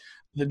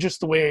 just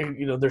the way,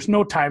 there's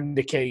no time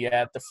decay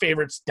yet. The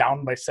favorite's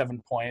down by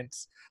 7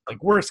 points,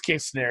 like worst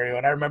case scenario.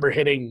 And I remember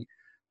hitting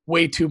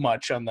way too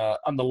much on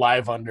the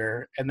live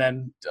under. And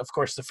then of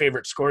course the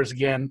favorite scores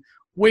again,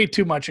 way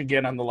too much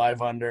again on the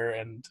live under.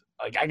 And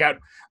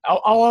I'll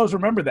always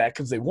remember that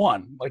because they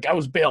won. Like, I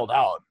was bailed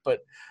out.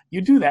 But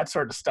you do that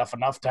sort of stuff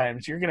enough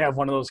times, you're going to have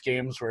one of those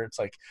games where it's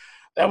like,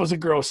 that was a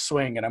gross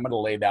swing, and I'm going to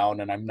lay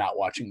down, and I'm not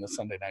watching the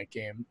Sunday night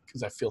game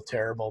because I feel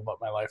terrible about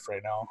my life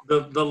right now.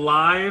 The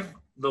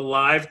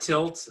live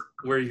tilt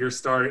where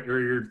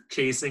you're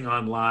chasing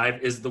on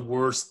live is the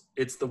worst.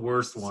 It's the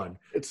worst one.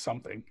 It's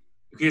something.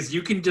 Because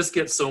you can just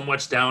get so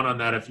much down on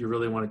that if you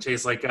really want to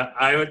chase. Like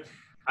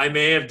I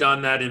may have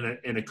done that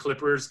in a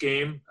Clippers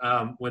game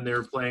when they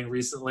were playing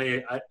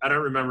recently. I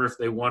don't remember if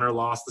they won or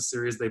lost the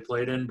series they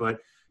played in, but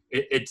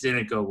it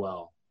didn't go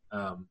well.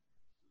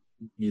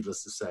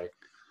 Needless to say.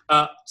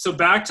 So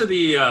back to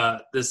the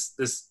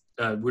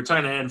we're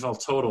talking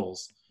NFL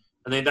totals.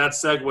 I think that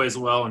segues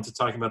well into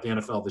talking about the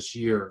NFL this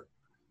year.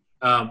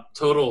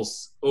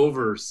 Totals,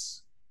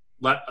 overs,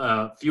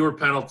 fewer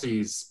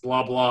penalties,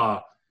 blah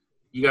blah.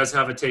 You guys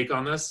have a take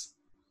on this?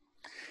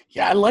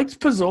 Yeah, I liked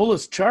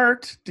Pizzola's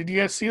chart. Did you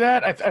guys see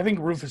that? I think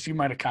Rufus, you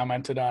might have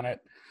commented on it.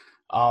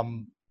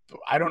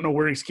 I don't know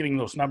where he's getting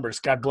those numbers.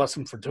 God bless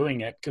him for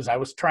doing it, because I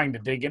was trying to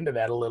dig into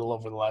that a little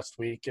over the last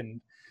week,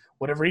 and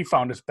whatever he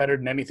found is better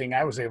than anything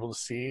I was able to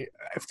see.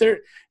 If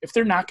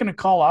they're not going to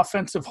call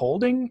offensive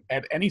holding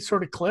at any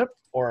sort of clip,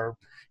 or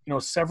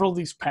several of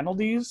these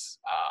penalties,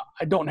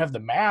 I don't have the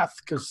math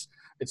because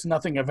it's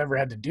nothing I've ever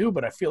had to do.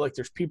 But I feel like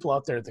there's people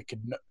out there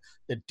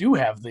that do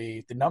have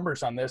the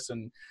numbers on this,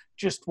 and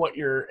just what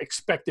your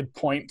expected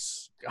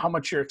points, how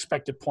much your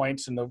expected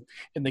points in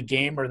the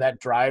game or that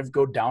drive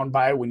go down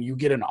by when you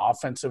get an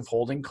offensive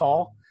holding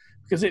call.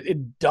 Because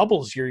it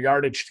doubles your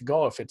yardage to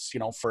go if it's,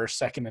 first,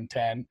 second, and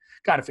 10.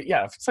 God, if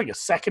it's like a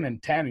 2nd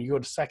and 10 and you go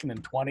to 2nd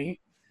and 20,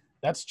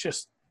 that's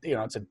just,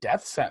 it's a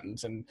death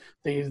sentence. And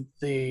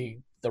the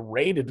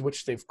rate at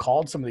which they've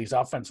called some of these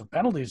offensive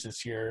penalties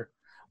this year,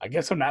 I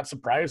guess I'm not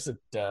surprised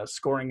that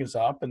scoring is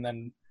up. And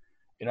then,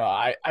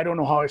 I don't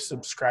know how I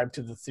subscribe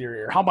to the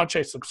theory or how much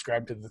I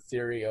subscribe to the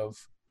theory of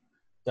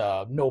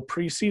the no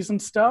preseason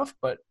stuff,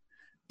 but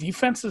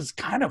defenses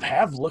kind of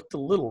have looked a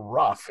little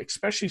rough,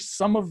 especially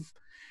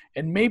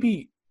and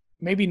maybe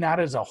not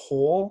as a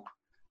whole.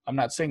 I'm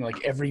not saying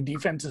like every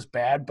defense is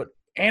bad, but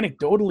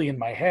anecdotally in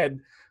my head,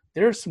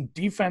 there are some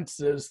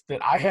defenses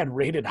that I had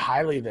rated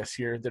highly this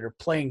year that are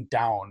playing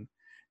down.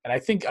 And I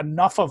think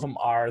enough of them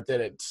are that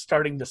it's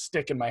starting to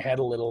stick in my head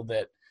a little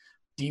that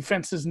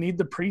defenses need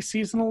the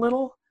preseason a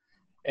little.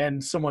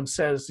 And someone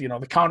says,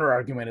 the counter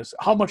argument is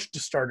how much do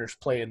starters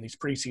play in these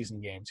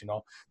preseason games?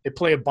 They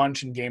play a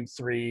bunch in game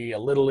 3, a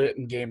little bit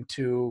in game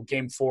 2,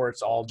 game 4.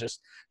 It's all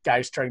just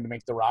guys trying to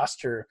make the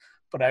roster.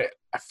 But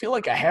I feel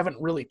like I haven't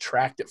really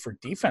tracked it for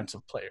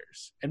defensive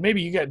players. And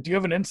maybe do you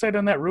have an insight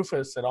on that,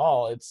 Rufus, at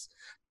all?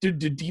 Do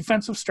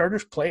defensive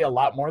starters play a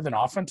lot more than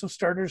offensive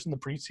starters in the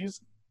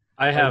preseason?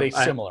 Are they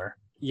similar?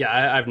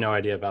 I have no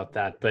idea about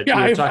that. But yeah,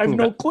 I have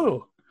no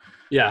clue.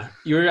 Yeah,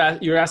 you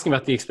were asking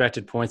about the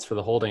expected points for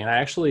the holding, and I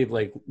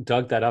actually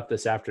dug that up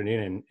this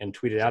afternoon and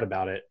tweeted out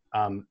about it.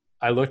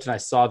 I looked and I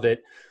saw that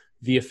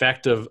the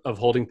effect of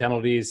holding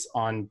penalties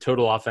on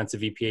total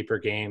offensive EPA per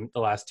game the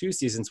last 2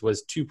 seasons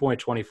was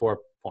 2.24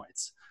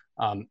 points,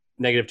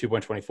 negative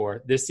 2.24.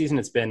 This season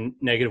it's been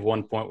negative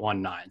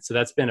 1.19, so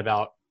that's been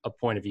about a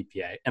point of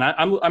EPA. And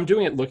I'm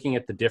doing it looking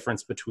at the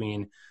difference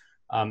between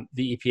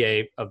the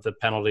EPA of the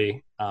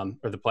penalty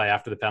or the play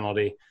after the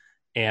penalty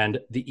and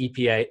the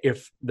EPA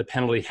if the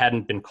penalty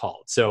hadn't been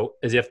called. So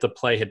as if the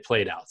play had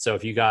played out. So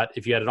if you had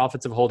an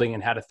offensive holding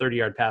and had a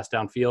 30-yard pass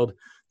downfield,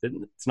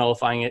 it's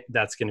nullifying it,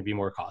 that's going to be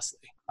more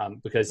costly.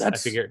 Because I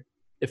figure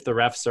if the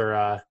refs are,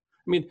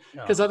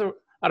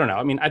 I don't know.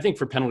 I mean, I think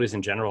for penalties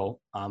in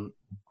general,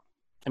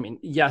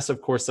 yes,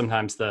 of course,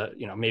 sometimes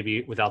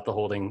maybe without the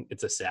holding,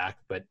 it's a sack,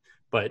 but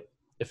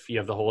if you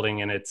have the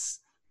holding and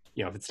it's,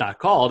 if it's not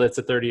called, it's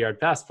a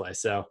 30-yard pass play.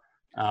 So,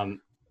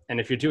 and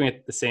if you're doing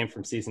it the same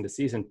from season to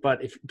season,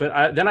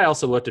 then I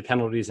also looked at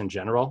penalties in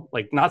general,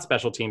 not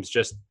special teams,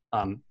 just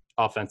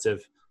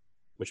offensive,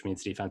 which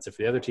means defensive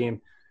for the other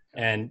team.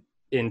 And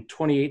in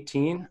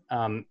 2018,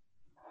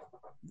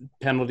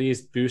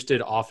 penalties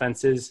boosted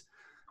offenses,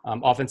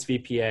 offensive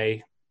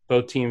EPA,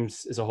 both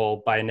teams as a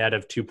whole by a net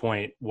of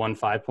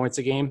 2.15 points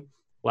a game.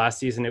 Last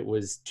season it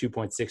was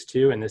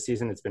 2.62, and this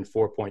season it's been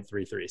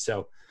 4.33.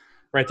 So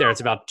right there,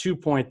 it's about 2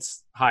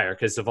 points higher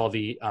because of all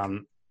the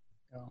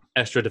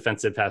extra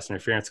defensive pass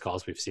interference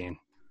calls we've seen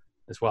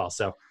as well.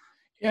 So,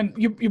 and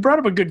you brought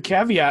up a good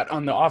caveat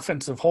on the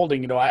offensive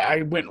holding.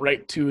 I went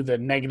right to the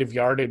negative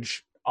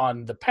yardage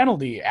on the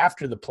penalty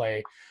after the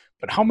play,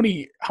 but how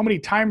many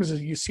times do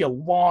you see a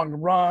long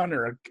run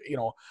or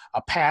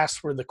a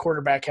pass where the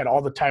quarterback had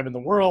all the time in the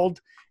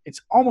world? It's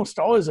almost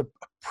always a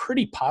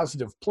pretty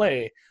positive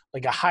play,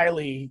 like a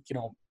highly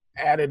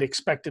added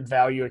expected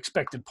value,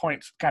 expected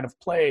points kind of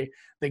play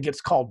that gets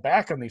called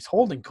back on these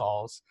holding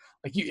calls.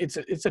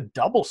 It's a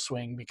double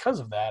swing because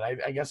of that.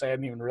 I guess I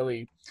hadn't even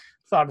really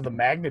thought of the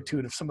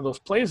magnitude of some of those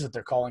plays that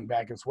they're calling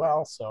back as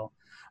well. So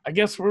I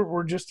guess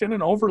we're just in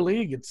an over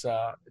league. It's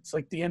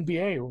like the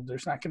NBA.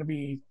 There's not going to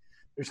be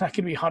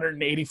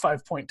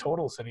 185 point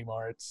totals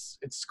anymore. It's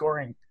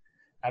scoring.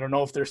 I don't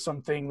know if there's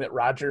something that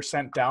Roger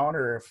sent down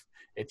or if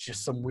it's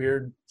just some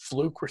weird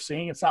fluke we're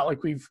seeing. It's not like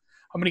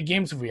how many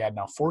games have we had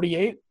now?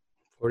 48?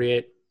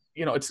 48.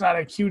 It's not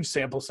a huge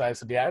sample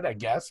size yet, I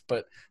guess,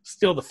 but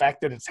still the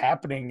fact that it's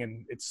happening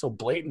and it's so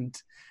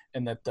blatant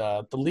and that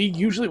the league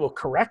usually will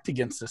correct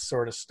against this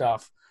sort of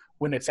stuff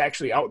when it's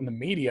actually out in the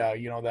media.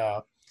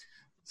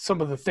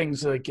 Some of the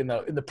things like in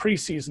the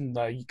preseason,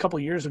 a couple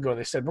of years ago,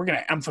 they said, we're going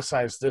to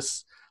emphasize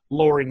this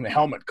lowering the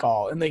helmet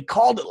call. And they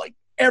called it like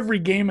every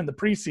game in the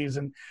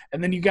preseason.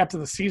 And then you got to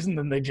the season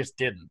and they just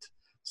didn't.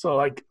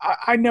 So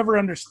I never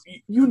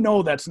understand,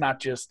 that's not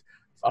just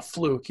a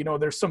fluke.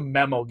 There's some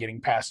memo getting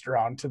passed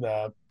around to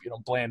the,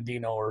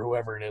 Blandino or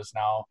whoever it is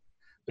now.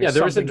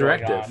 There was a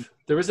directive.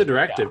 There was a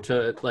directive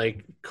to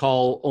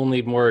call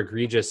only more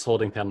egregious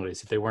holding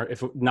penalties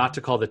if not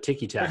to call the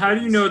ticky tack. How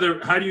do you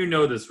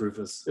know this,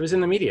 Rufus? It was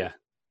in the media.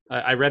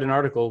 I read an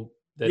article.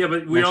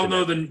 But we all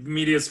know the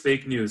media's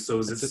fake news. So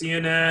was it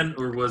CNN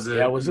or was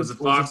it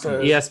Fox?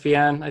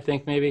 ESPN, I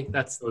think maybe.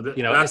 That's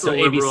that's a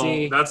liberal,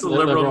 ABC. That's a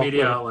liberal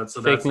media outlet.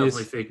 So that's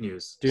definitely fake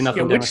news. Do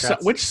nothing.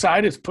 Which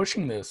side is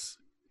pushing this?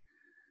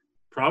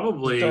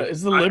 Probably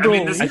is the liberal.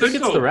 I think it's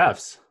the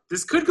refs.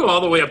 This could go all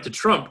the way up to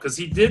Trump because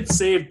he did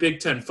save Big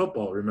Ten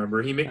football.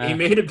 Remember, he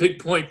made a big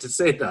point to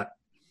say that,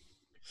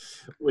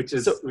 which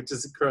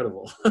is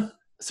incredible.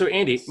 So,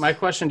 Andy, my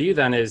question to you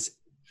then is,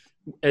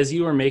 as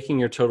you are making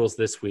your totals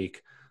this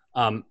week,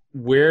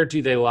 where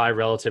do they lie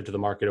relative to the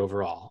market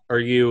overall? Are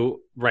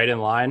you right in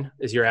line?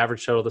 Is your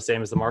average total the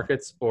same as the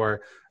markets,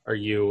 or are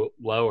you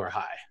low or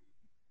high?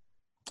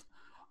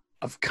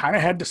 I've kind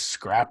of had to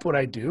scrap what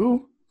I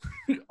do,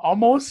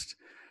 almost.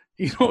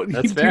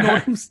 That's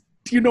fair.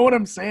 Do you know what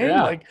I'm saying?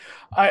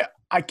 Yeah.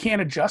 I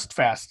can't adjust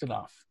fast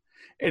enough.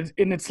 And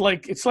it's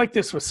like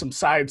this with some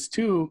sides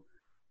too,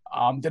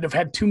 that have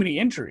had too many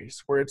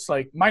injuries where it's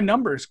like my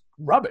number's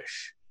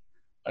rubbish.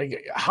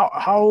 Like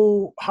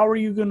how are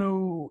you going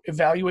to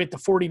evaluate the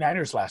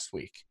 49ers last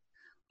week?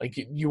 Like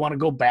you want to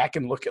go back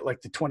and look at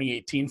like the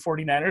 2018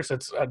 49ers?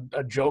 That's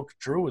a joke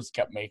Drew has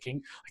kept making.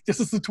 Like this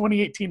is the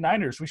 2018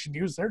 Niners. We should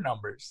use their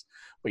numbers.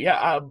 But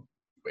yeah,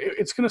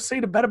 it's going to say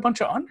to bet a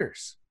bunch of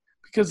unders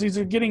because these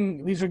are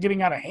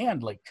getting out of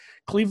hand. Like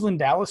Cleveland,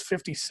 Dallas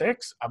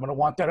 56. I'm going to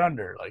want that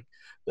under. Like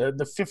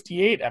the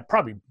 58.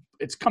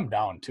 It's come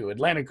down to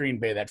Atlanta, Green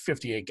Bay. That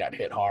 58 got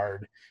hit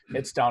hard.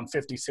 It's down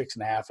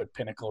 56.5 at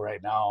Pinnacle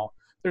right now.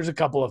 There's a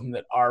couple of them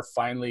that are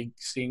finally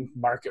seeing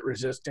market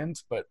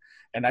resistance,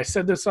 and I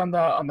said this on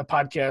the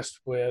podcast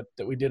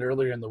that we did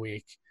earlier in the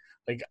week.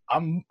 Like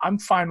I'm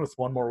fine with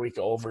one more week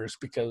of overs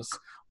because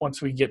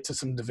once we get to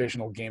some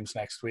divisional games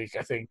next week,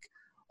 I think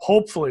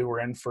hopefully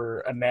we're in for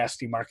a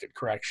nasty market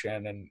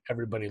correction and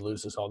everybody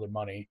loses all their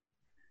money.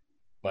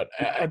 But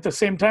at the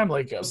same time,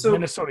 like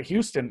Minnesota,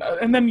 Houston,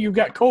 and then you've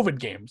got COVID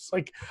games.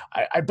 Like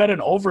I bet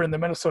an over in the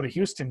Minnesota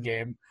Houston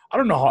game. I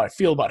don't know how I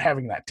feel about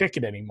having that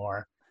ticket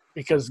anymore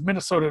because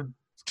Minnesota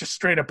just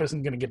straight up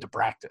isn't going to get to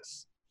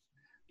practice.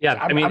 Yeah,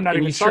 I'm not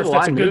even sure if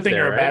that's a good thing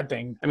or a bad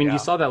thing. I mean, you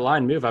saw that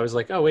line move. I was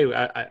like, oh wait,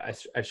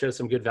 I showed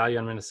some good value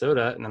on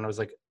Minnesota, and then I was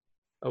like,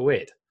 oh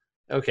wait,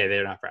 okay,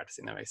 they're not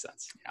practicing. That makes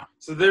sense. Yeah.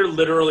 So they're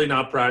literally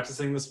not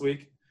practicing this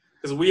week.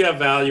 Because we have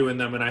value in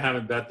them, and I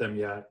haven't bet them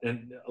yet.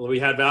 And we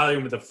had value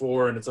in with the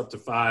 4, and it's up to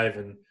 5,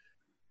 and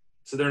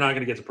so they're not going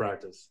to get to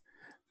practice.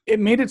 It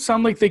made it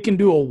sound like they can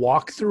do a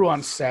walkthrough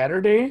on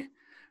Saturday,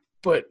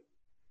 but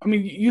I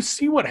mean, you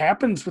see what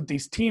happens with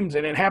these teams,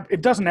 and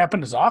it doesn't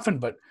happen as often.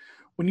 But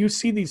when you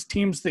see these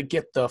teams that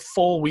get the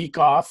full week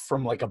off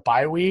from like a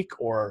bye week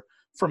or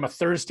from a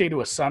Thursday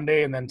to a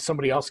Sunday, and then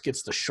somebody else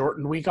gets the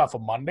shortened week off a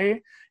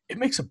Monday, it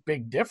makes a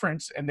big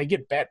difference, and they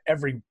get bet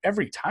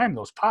every time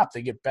those pop.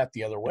 They get bet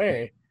the other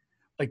way.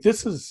 Like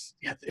this is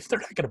if they're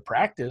not going to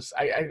practice.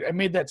 I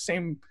made that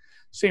same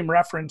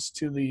reference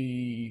to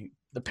the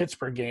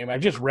Pittsburgh game. I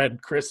just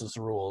read Chris's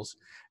rules.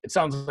 It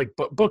sounds like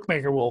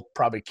bookmaker will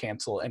probably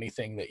cancel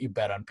anything that you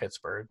bet on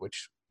Pittsburgh,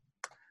 which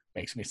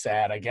makes me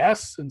sad, I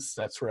guess, since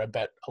that's where I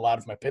bet a lot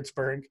of my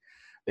Pittsburgh.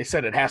 They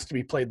said it has to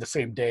be played the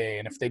same day,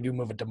 and if they do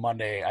move it to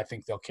Monday, I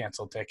think they'll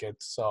cancel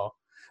tickets. So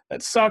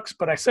that sucks,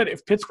 but I said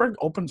if Pittsburgh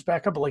opens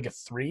back up at like a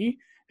 3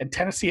 and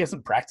Tennessee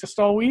hasn't practiced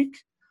all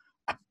week,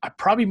 I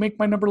probably make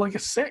my number like a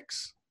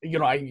 6. You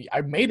know,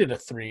 I made it a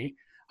 3.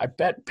 I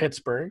bet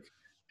Pittsburgh,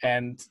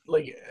 and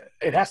like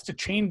it has to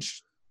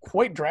change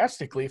quite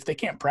drastically if they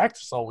can't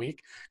practice all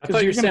week. I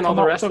thought you were saying all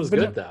the rest was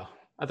good, though.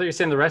 I thought you were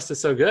saying the rest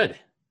is so good.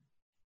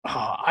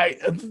 I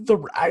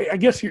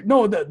guess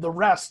the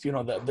rest, you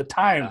know, the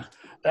time. Yeah.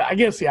 I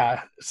guess,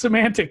 yeah,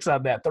 semantics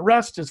on that. The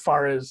rest, as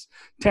far as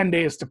 10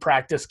 days to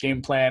practice,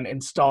 game plan,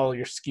 install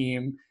your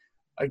scheme.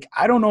 Like,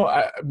 I don't know.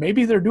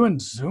 Maybe they're doing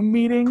Zoom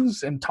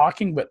meetings and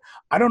talking, but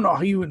I don't know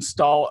how you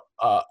install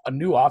a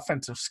new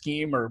offensive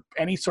scheme or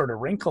any sort of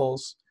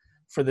wrinkles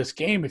for this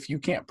game if you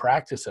can't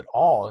practice at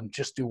all and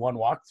just do one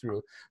walkthrough.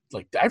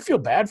 Like, I feel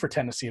bad for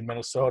Tennessee and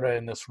Minnesota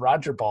in this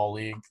Roger Ball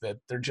league that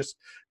they're just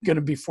going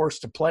to be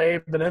forced to play.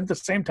 But at the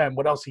same time,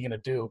 what else are you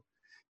going to do?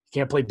 You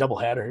can't play double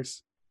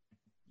headers.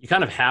 You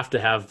kind of have to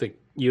have the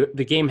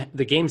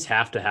games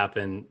have to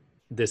happen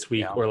this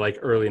week or like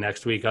early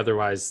next week.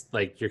 Otherwise,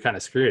 like you're kind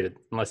of screwed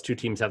unless two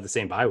teams have the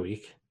same bye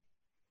week.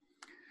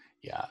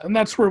 Yeah. And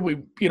that's where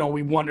we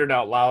wondered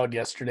out loud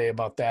yesterday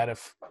about that.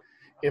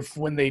 If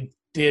when they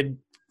did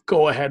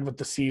go ahead with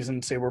the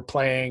season, say we're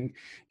playing,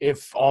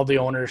 if all the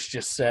owners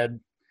just said,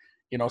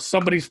 you know,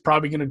 somebody's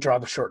probably going to draw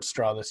the short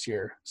straw this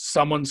year.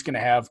 Someone's going to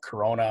have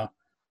Corona.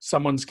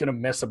 Someone's going to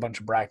miss a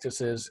bunch of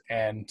practices,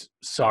 and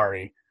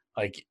sorry.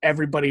 Like,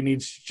 everybody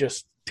needs to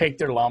just take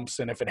their lumps,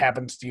 and if it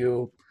happens to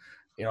you,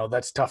 you know,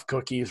 that's tough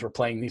cookies. We're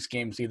playing these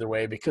games either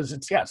way because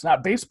it's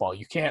not baseball.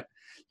 You can't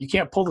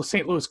pull the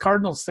St. Louis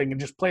Cardinals thing and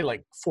just play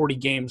like 40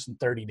 games in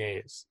 30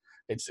 days.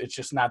 It's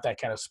just not that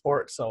kind of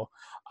sport. So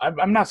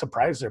I'm not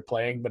surprised they're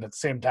playing, but at the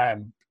same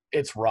time,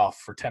 it's rough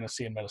for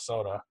Tennessee and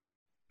Minnesota.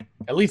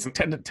 At least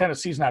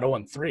Tennessee's not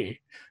 0-3.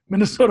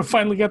 Minnesota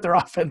finally got their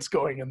offense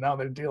going, and now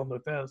they're dealing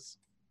with this.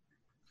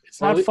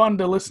 It's not fun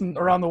to listen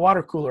around the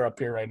water cooler up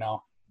here right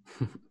now.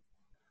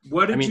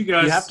 What did you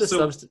guys? You have to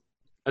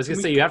I was going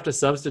to say you have to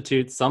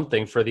substitute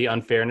something for the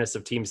unfairness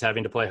of teams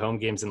having to play home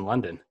games in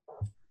London.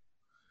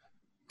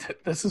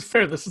 This is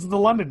fair. This is the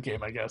London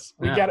game, I guess.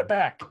 We got it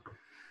back.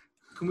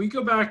 Can we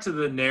go back to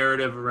the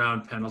narrative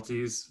around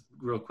penalties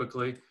real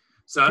quickly?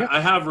 So yeah.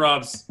 I have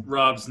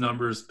Rob's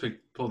numbers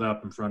pulled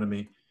up in front of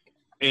me,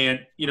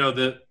 and you know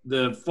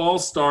the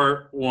false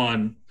start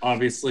one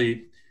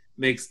obviously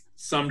makes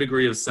some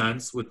degree of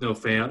sense with no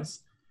fans.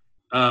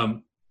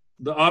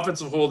 The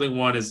offensive holding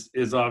one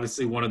is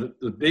obviously one of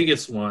the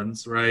biggest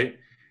ones, right?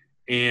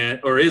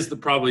 Or is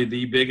probably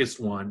the biggest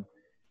one.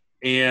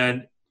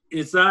 And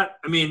is that,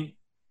 I mean,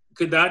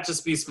 could that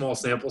just be small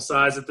sample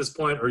size at this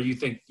point, or you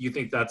think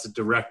that's a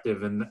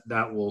directive and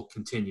that will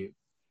continue?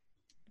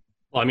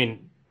 Well, I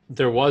mean,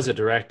 there was a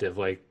directive,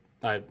 like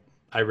I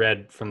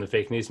read from the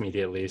fake news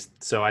media at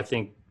least. So I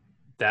think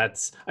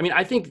that's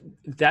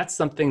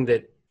something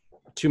that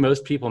to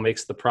most people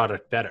makes the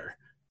product better.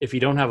 if you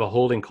don't have a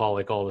holding call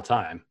like all the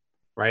time,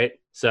 right?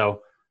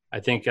 So I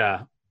think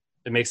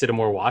it makes it a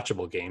more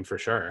watchable game for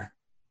sure.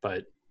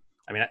 But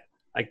I mean,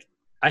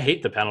 I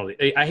hate the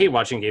penalty. I hate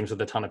watching games with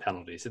a ton of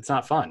penalties. It's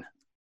not fun.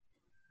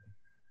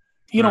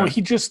 You know,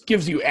 he just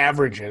gives you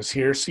averages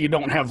here, so you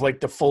don't have like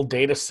the full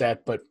data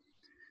set. But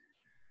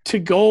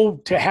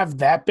to have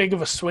that big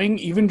of a swing,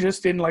 even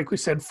just in, like we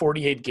said,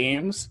 48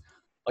 games,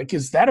 like,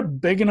 is that a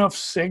big enough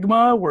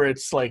sigma where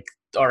it's like,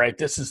 all right,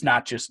 this is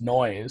not just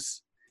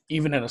noise,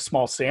 even in a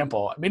small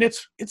sample? I mean,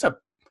 it's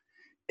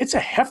a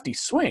hefty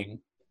swing.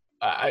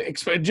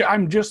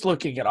 I'm just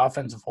looking at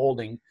offensive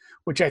holding,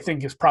 which I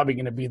think is probably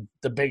going to be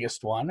the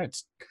biggest one.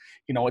 It's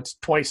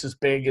twice as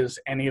big as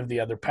any of the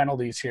other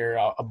penalties here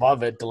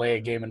above it, delay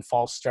a game and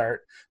false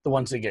start, the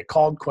ones that get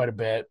called quite a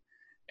bit.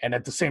 And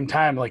at the same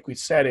time, like we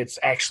said, it's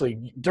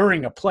actually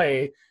during a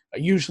play,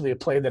 usually a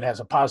play that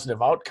has a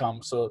positive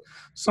outcome. So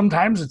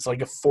sometimes it's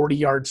like a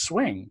 40-yard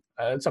swing.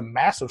 It's a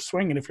massive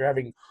swing. And if you're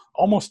having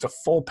almost a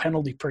full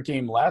penalty per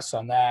game less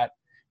on that,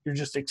 you're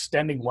just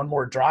extending one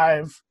more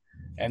drive.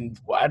 And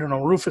I don't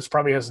know, Rufus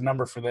probably has a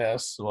number for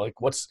this. So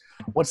like, what's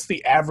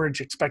the average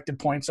expected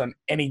points on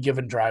any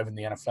given drive in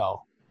the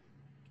NFL?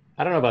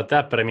 I don't know about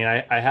that, but I mean,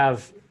 I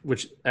have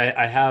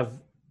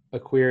a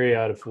query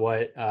out of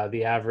what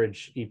the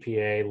average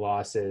EPA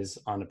loss is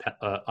on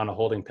a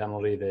holding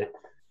penalty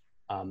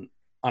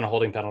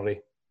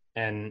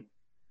and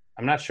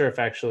I'm not sure if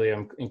actually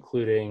I'm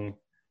including.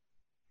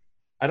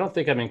 I don't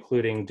think I'm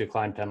including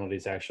decline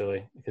penalties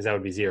actually, because that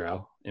would be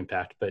zero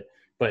impact. But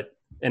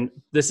and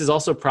this is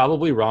also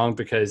probably wrong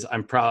because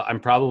I'm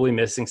probably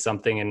missing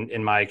something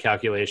in my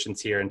calculations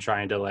here and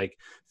trying to like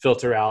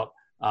filter out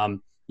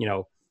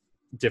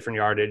different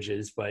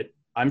yardages. But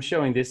I'm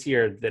showing this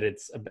year that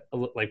it's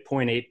like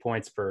 0.8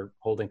 points per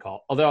holding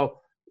call. Although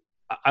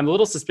I'm a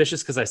little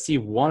suspicious because I see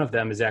one of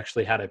them has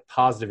actually had a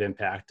positive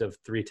impact of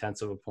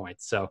 0.3 of a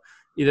point. So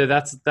either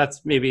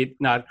that's maybe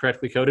not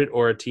correctly coded,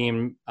 or a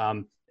team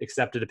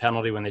accepted a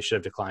penalty when they should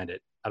have declined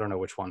it. I don't know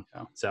which one.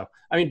 So,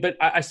 I mean, but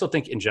I still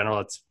think in general,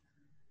 it's,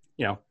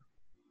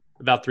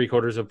 about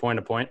 0.75 of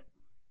a point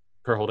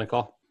per holding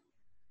call.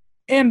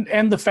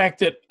 And the fact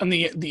that on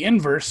the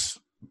inverse,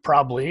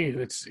 probably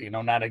it's,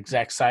 not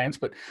exact science,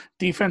 but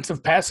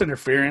defensive pass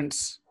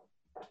interference,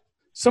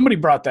 somebody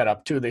brought that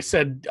up too. They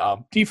said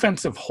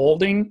defensive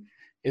holding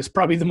is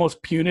probably the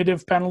most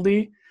punitive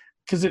penalty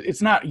because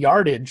it's not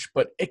yardage,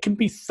 but it can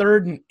be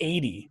 3rd and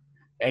 80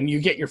 and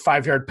you get your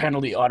 5-yard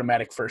penalty,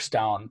 automatic first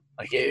down.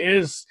 Like it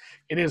is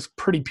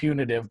pretty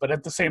punitive, but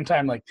at the same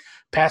time, like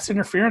pass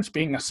interference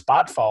being a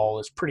spot foul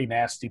is pretty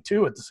nasty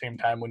too. At the same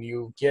time, when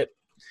you get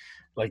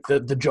like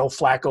the Joe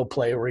Flacco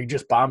play where he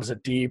just bombs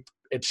it deep,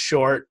 it's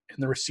short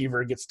and the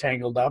receiver gets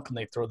tangled up and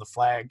they throw the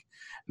flag.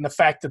 And the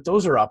fact that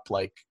those are up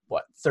like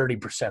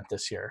 30%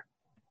 this year.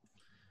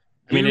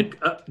 I mean,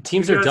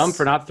 teams are dumb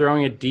for not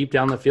throwing it deep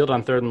down the field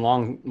on 3rd and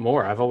long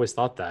more. I've always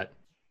thought that.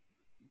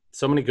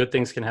 So many good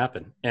things can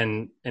happen,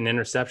 and an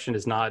interception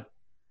is not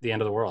the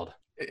end of the world.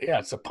 Yeah,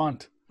 it's a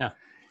punt. Yeah.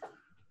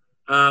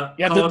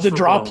 The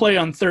draw play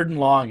on 3rd and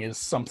long is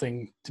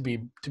something to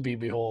be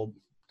behold.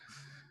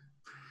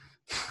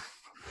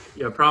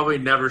 Yeah, probably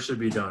never should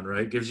be done,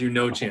 right? Gives you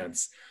no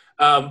chance.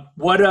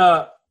 What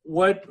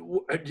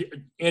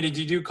Andy,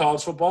 do you do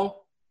college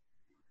football?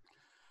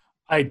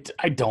 I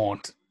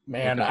don't,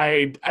 man.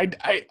 Okay.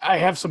 I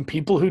have some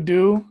people who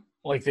do.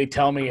 Like they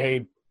tell me,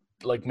 hey,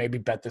 like maybe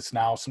bet this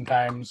now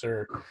sometimes,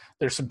 or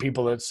there's some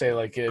people that say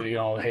like,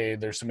 hey,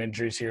 there's some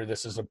injuries here.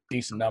 This is a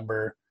decent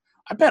number.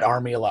 I bet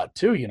Army a lot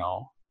too,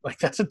 like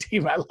that's a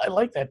team. I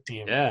like that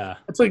team. Yeah.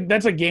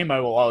 That's a game I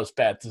will always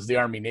bet is the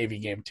Army Navy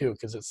game too,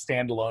 because it's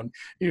standalone.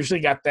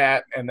 Usually got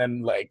that. And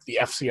then like the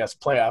FCS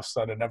playoffs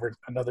on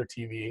another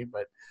TV.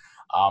 But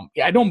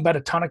I don't bet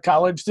a ton of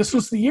college. This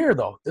was the year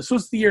though. This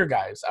was the year,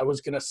 guys. I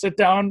was going to sit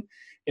down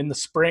in the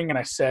spring and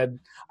I said,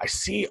 I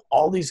see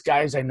all these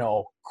guys I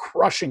know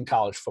crushing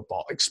college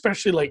football,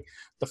 especially like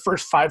the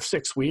first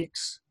 5-6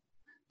 weeks,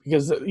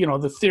 because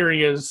the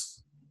theory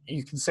is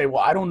you can say,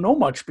 well, I don't know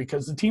much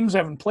because the teams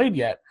haven't played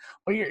yet.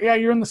 Well,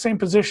 you're in the same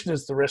position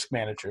as the risk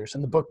managers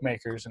and the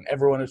bookmakers and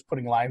everyone who's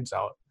putting lines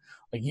out.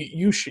 Like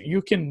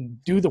you can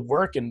do the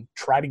work and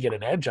try to get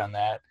an edge on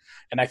that.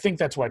 And I think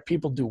that's why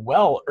people do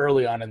well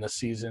early on in the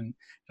season.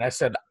 And I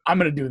said, I'm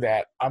going to do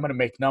that. I'm going to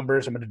make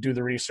numbers. I'm going to do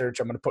the research.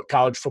 I'm going to put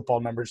college football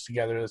numbers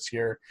together this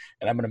year,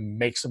 and I'm going to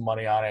make some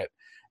money on it.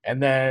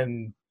 And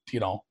then,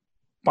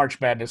 March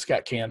Madness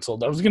got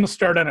canceled. I was going to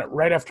start on it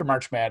right after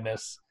March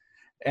Madness.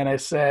 And I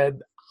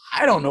said,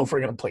 I don't know if we're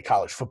going to play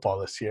college football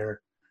this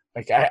year.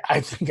 Like, I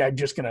think I'm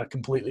just going to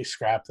completely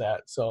scrap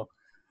that. So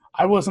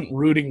I wasn't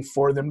rooting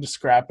for them to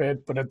scrap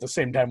it. But at the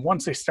same time,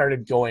 once they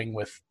started going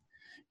with,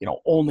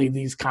 only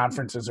these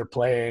conferences are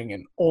playing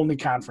and only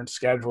conference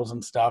schedules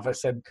and stuff, I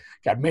said,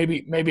 God,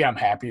 maybe I'm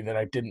happy that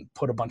I didn't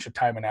put a bunch of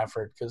time and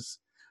effort, because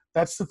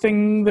that's the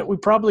thing that we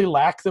probably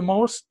lack the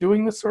most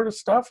doing this sort of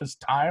stuff is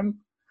time.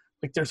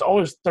 Like there's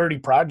always 30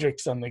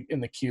 projects in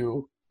the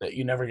queue that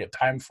you never get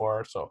time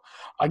for. So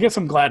I guess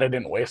I'm glad I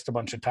didn't waste a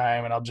bunch of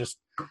time, and I'll just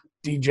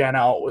degen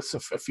out with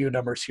a few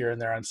numbers here and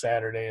there on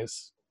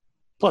Saturdays.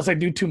 Plus, I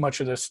do too much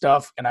of this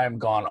stuff, and I'm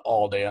gone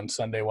all day on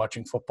Sunday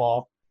watching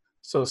football.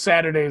 So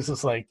Saturdays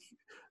is like,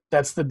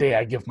 that's the day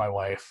I give my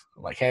wife.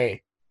 I'm like,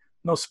 hey,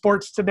 no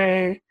sports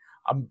today.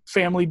 I'm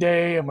family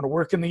day. I'm going to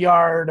work in the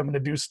yard. I'm going to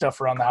do stuff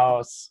around the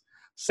house.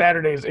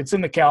 Saturdays, it's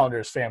in the calendar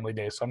as family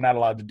day, so I'm not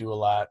allowed to do a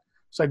lot.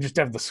 So I just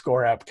have the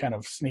Score app kind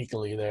of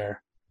sneakily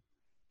there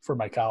for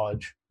my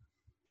college.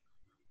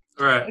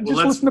 All right. And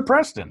just listen to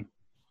Preston.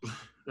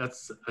 I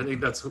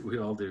think that's what we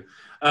all do.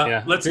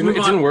 Let's move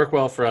on. It didn't work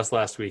well for us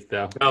last week,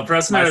 though.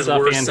 Preston had his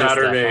worst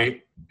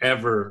Saturday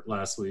ever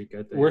last week,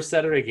 I think. Worst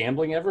Saturday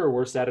gambling ever, or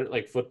worst Saturday,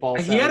 like football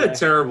Saturday? He had a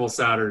terrible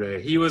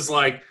Saturday. He was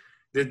like,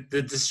 the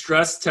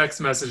distress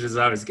text messages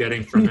I was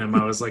getting from him,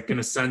 I was like going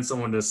to send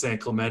someone to San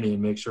Clemente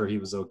and make sure he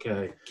was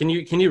okay. Can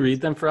you read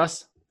them for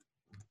us?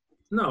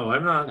 No,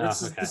 I'm not.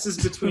 This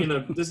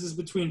is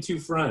between two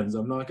friends.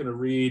 I'm not going to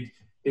read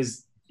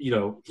his.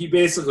 He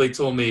basically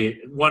told me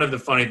one of the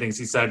funny things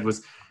he said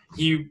was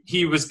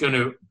he was going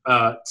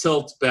to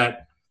tilt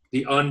bet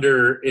the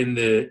under in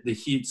the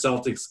Heat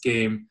Celtics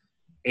game,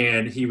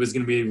 and he was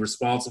going to be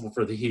responsible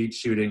for the Heat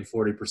shooting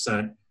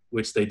 40%,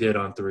 which they did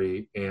on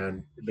 3,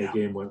 and the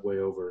game went way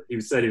over.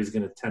 He said he was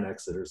going to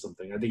 10x it or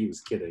something. I think he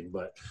was kidding,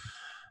 but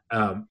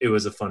it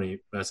was a funny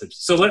message.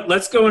 So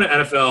let's go into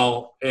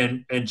NFL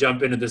and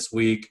jump into this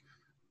week.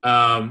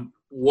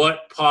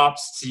 What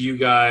pops to you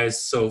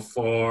guys so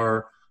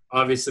far?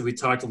 Obviously, we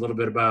talked a little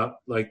bit about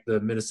like the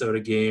Minnesota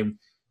game,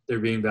 there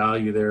being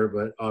value there,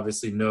 but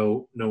obviously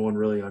no one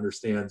really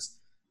understands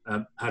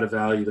how to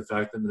value the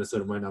fact that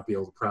Minnesota might not be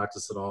able to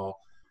practice at all.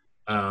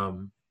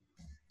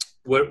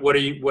 What are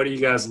you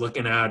guys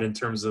looking at in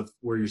terms of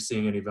where you're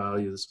seeing any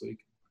value this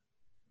week?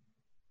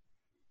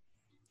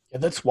 Yeah,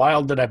 that's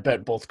wild that I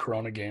bet both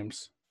Corona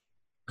games.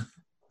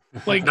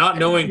 Like not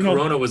knowing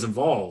Corona was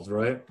involved,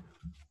 right?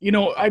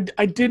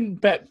 I didn't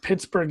bet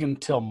Pittsburgh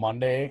until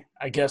Monday.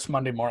 I guess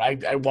Monday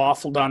morning. I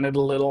waffled on it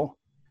a little.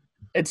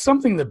 It's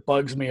something that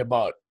bugs me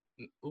about,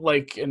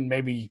 like, and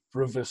maybe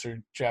Rufus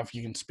or Jeff,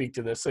 you can speak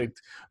to this. Like,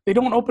 they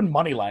don't open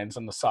money lines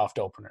on the soft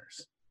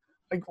openers.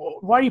 Like,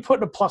 why are you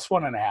putting a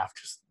 +1.5?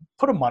 Just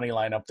put a money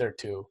line up there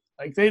too.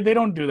 Like, they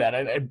don't do that.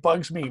 It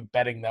bugs me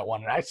betting that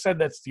one. And I said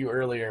that to you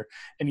earlier,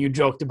 and you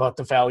joked about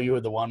the value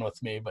of the one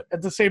with me. But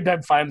at the same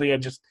time, finally,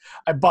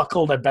 I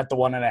buckled. I bet the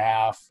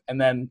 1.5,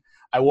 and then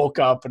I woke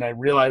up and I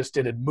realized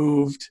it had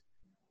moved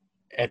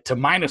to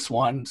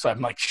 -1. So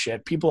I'm like,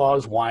 shit, people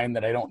always whine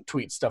that I don't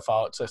tweet stuff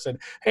out. So I said,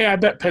 hey, I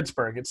bet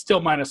Pittsburgh. It's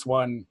still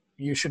 -1.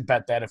 You should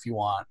bet that if you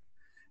want.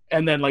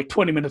 And then like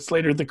 20 minutes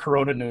later, the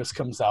Corona news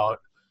comes out.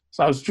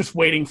 So I was just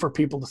waiting for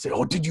people to say,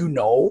 oh, did you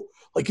know?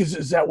 Like,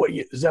 is that what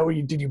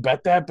you did you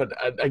bet that? But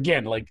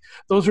again, like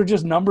those are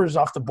just numbers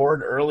off the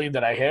board early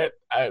that I hit.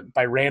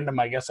 By random,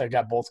 I guess I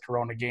got both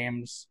Corona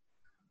games.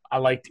 I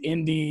liked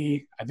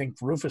Indy. I think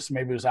Rufus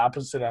maybe was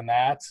opposite on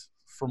that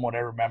from what I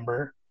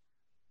remember.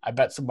 I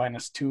bet some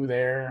 -2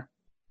 there.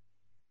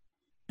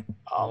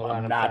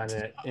 I'm not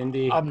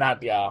Indy. I'm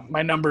not. Yeah,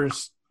 my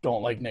numbers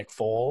don't like Nick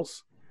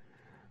Foles,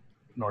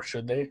 nor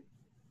should they.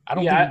 I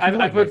don't. Yeah,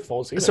 think I put Nick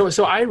Foles either.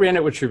 So I ran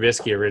it with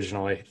Trubisky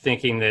originally,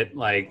 thinking that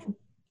like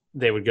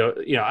they would go.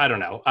 I don't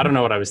know. I don't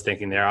know what I was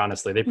thinking there.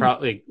 Honestly, they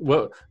probably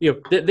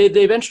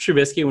they benched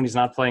Trubisky when he's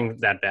not playing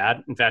that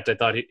bad. In fact, I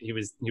thought he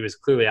was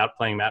clearly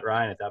outplaying Matt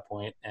Ryan at that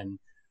point, and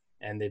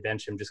they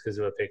benched him just because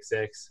of a pick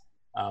six.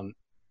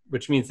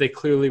 Which means they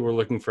clearly were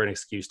looking for an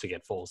excuse to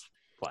get Foles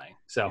playing.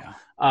 So,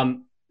 yeah.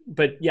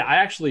 But yeah, I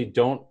actually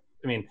don't.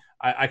 I mean,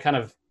 I kind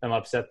of am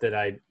upset that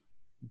I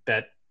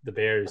bet the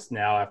Bears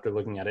now after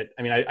looking at it.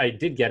 I mean, I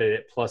did get it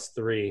at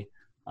 +3,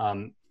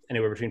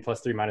 anywhere between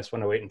 +3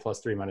 -108 and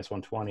 +3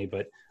 -120,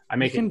 but I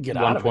make it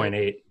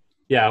 1.8.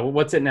 Yeah, well,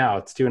 what's it now?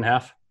 It's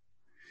 2.5.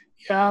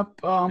 Yeah,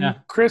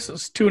 Chris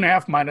is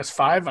 2.5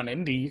 -5 on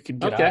Indy. You can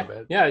get out of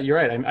it. Yeah, you're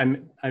right.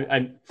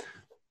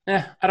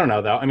 I don't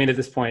know though. I mean, at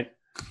this point.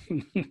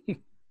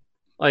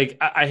 Like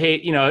I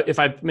hate, if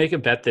I make a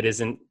bet that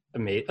isn't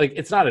amazing, like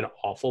it's not an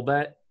awful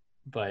bet,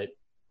 but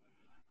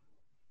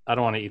I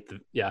don't want to eat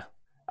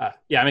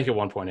I make it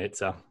 1.8.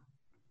 So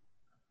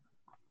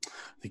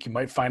I think you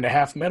might find a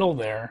half middle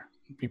there.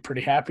 Be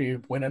pretty happy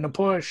winning a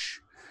push.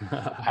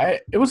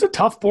 It was a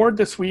tough board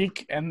this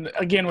week, and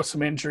again with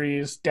some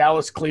injuries.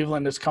 Dallas,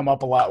 Cleveland has come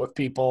up a lot with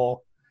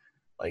people.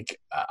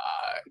 Like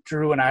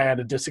Drew and I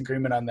had a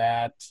disagreement on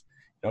that.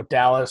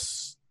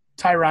 Dallas.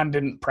 Tyron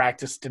didn't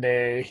practice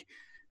today.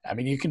 I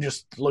mean, you can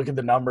just look at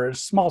the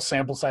numbers. Small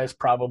sample size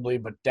probably,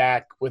 but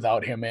Dak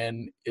without him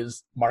in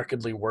is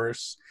markedly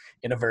worse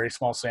in a very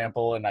small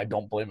sample, and I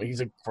don't blame him.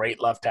 He's a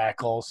great left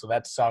tackle, so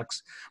that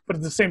sucks. But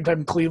at the same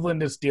time,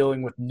 Cleveland is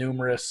dealing with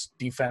numerous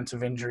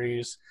defensive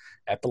injuries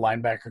at the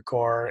linebacker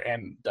core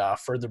and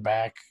further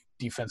back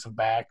defensive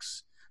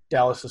backs.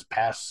 Dallas's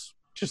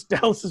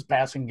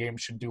passing game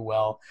should do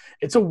well.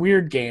 It's a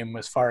weird game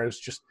as far as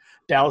just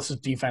Dallas's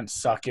defense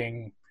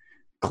sucking.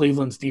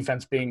 Cleveland's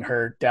defense being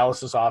hurt,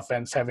 Dallas's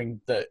offense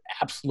having the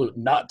absolute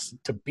nuts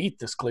to beat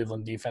this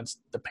Cleveland defense,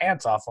 the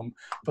pants off them,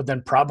 but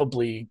then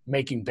probably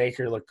making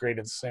Baker look great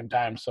at the same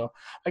time. So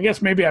I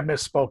guess maybe I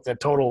misspoke. That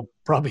total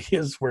probably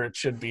is where it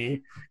should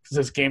be because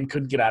this game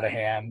could get out of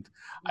hand.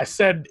 I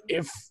said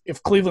if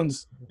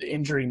Cleveland's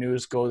injury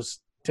news goes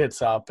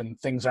tits up and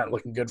things aren't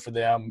looking good for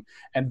them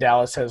and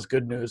Dallas has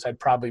good news, I'd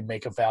probably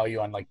make a value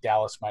on like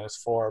Dallas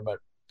 -4, but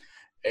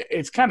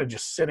it's kind of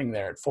just sitting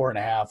there at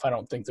 4.5. I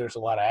don't think there's a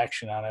lot of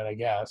action on it, I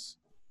guess.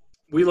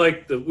 We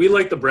like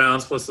the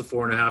Browns plus the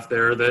 4.5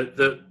 there.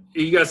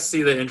 You guys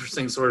see the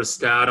interesting sort of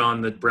stat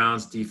on the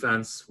Browns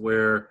defense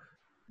where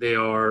they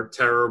are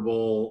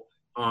terrible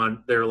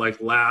on, they're like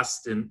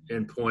last in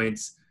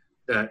points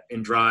that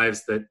in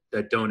drives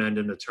that don't end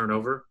in a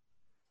turnover.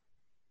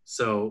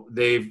 So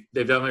they've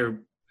definitely,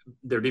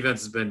 their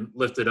defense has been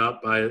lifted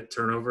up by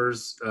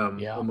turnovers,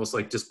 almost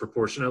like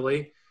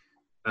disproportionately.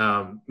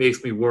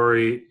 Makes me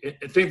worry.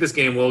 I think this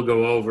game will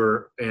go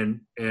over,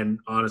 and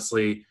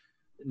honestly,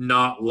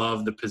 not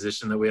love the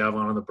position that we have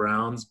on the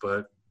Browns,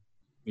 but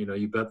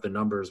you bet the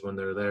numbers when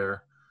they're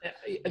there.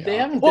 They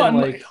haven't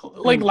been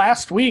like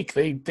last week.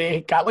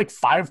 They got like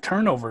 5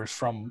 turnovers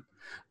from,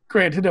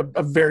 granted,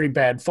 a very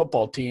bad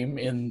football team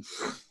in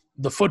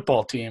the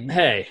football team.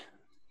 Hey,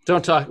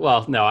 don't talk.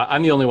 Well, no,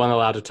 I'm the only one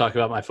allowed to talk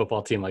about my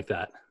football team like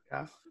that.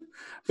 Yeah.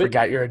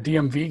 Forgot you're a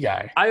DMV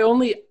guy. I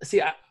only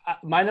see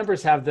my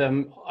numbers have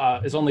them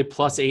is only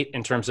 +8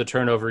 in terms of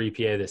turnover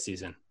EPA this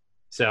season.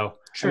 So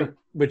sure, I mean,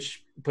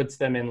 which puts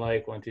them in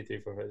like 1, 2, 3,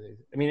 4, 5,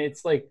 6. I mean,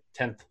 it's like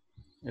 10th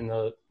in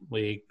the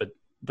league,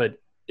 but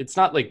it's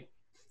not like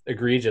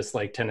egregious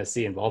like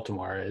Tennessee and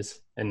Baltimore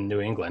is in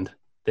New England.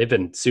 They've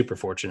been super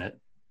fortunate,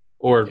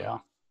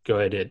 or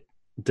good at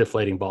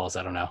deflating balls.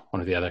 I don't know,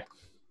 one or the other.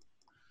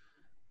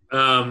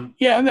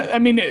 I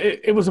mean,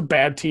 it was a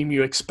bad team.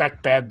 You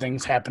expect bad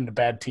things happen to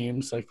bad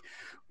teams. Like,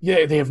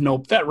 they have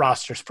that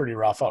roster's pretty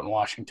rough out in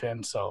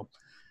Washington. So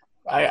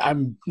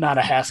I'm not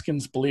a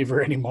Haskins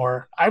believer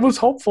anymore. I was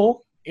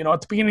hopeful,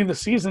 at the beginning of the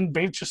season,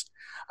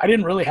 I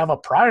didn't really have a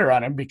prior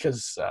on him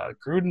because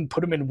Gruden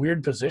put him in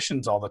weird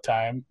positions all the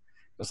time.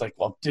 It was like,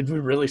 well, did we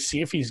really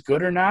see if he's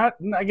good or not?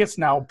 And I guess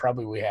now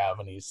probably we have,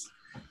 and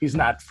he's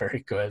not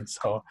very good.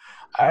 So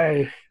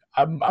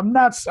I'm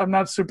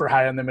not super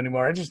high on them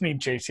anymore. I just need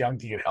Chase Young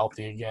to get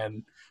healthy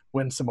again,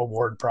 win some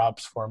award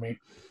props for me.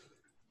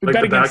 We like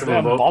bet against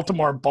them.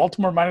 Baltimore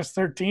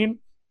 -13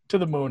 to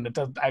the moon.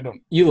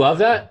 You love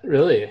that,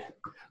 really?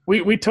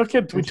 We took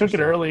it. We took it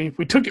early.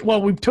 We took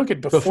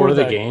it before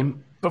the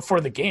game. Before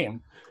the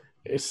game,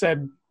 it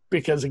said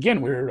because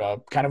again we were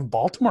kind of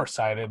Baltimore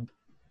sided.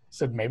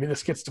 Said maybe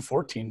this gets to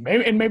 14.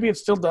 Maybe it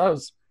still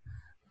does.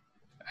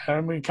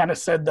 And we kind of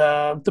said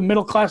the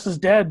middle class is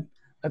dead.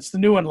 That's the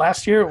new one.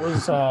 Last year it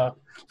was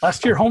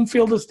last year home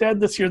field is dead.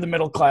 This year the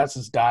middle class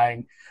is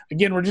dying.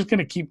 Again, we're just going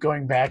to keep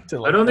going back to.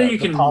 Like, I don't think you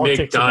can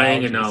make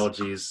dying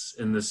analogies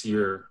in this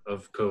year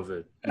of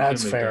COVID.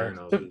 That's fair.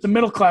 The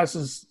middle class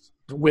is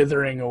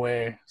withering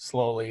away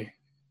slowly.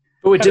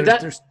 But wait,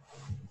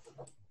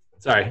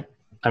 Sorry,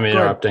 I'm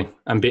interrupting.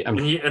 And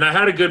I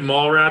had a good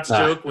Mallrats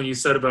joke when you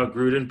said about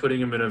Gruden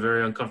putting him in a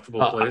very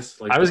uncomfortable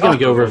place. Like I was going to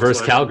go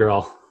reverse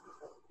cowgirl.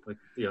 Like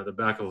the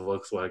back of a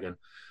Volkswagen.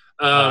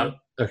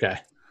 Okay.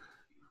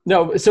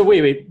 No, so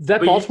wait.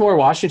 That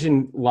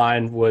Baltimore-Washington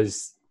line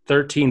was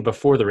 13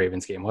 before the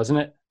Ravens game, wasn't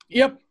it?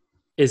 Yep.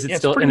 Is it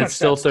still? And it's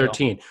still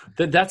 13.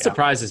 That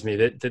surprises me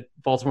that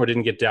Baltimore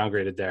didn't get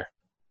downgraded there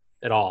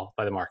at all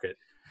by the market.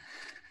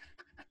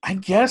 I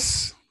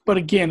guess, but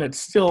again, it's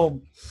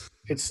still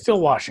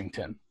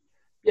Washington.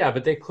 Yeah,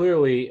 but they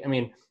clearly, I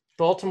mean,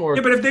 Baltimore.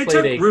 Yeah, but if they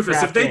took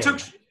Rufus,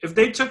 if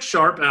they took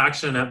sharp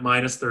action at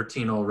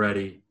 -13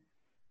 already,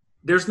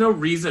 there's no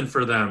reason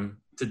for them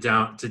to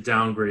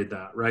downgrade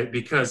that, right?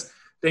 Because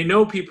they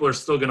know people are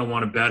still going to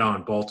want to bet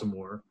on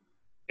Baltimore.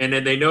 And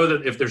then they know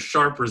that if there's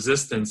sharp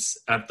resistance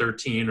at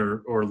 13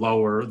 or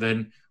lower,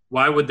 then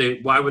why would they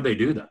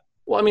do that?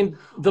 Well, I mean,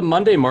 the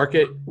Monday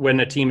market when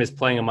a team is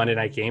playing a Monday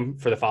night game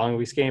for the following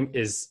week's game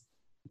is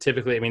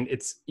typically, I mean,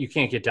 you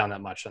can't get down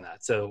that much on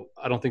that. So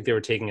I don't think they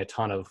were taking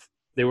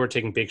they were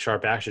taking big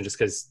sharp action just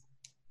because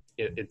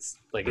it's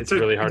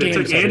really hard. They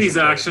took Andy's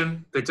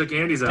action. They took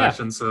Andy's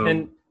action. So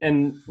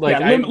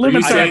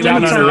limits are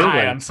down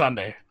on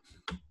Sunday.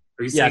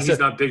 Are you saying he's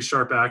not big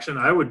sharp action?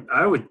 I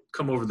would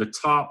come over the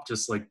top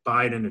just like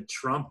Biden and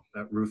Trump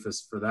at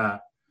Rufus for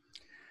that.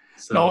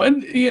 So. No,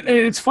 and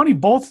it's funny.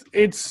 Both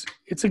it's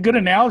a good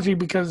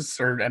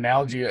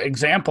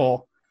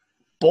example.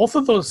 Both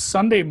of those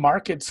Sunday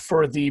markets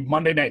for the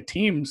Monday night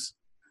teams,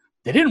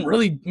 they didn't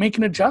really make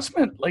an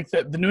adjustment like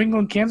the New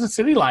England Kansas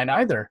City line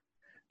either.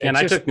 And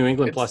I took New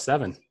England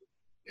 +7.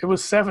 It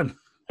was 7.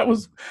 That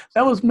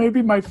was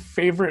maybe my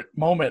favorite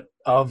moment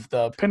of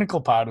the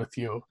Pinnacle Pod with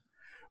you.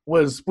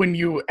 Was when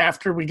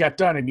after we got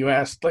done and you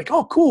asked like,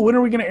 oh, cool, when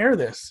are we going to air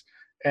this?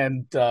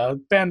 And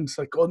Ben's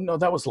like, oh, no,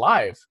 that was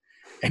live.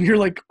 And you're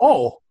like,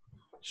 oh,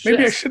 Maybe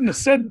I Shit. shouldn't have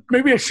said.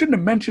 Maybe I shouldn't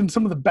have mentioned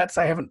some of the bets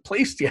I haven't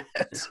placed yet.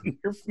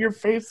 Your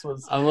face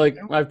was. I'm like,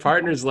 my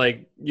partner's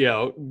like,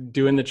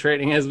 doing the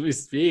trading as we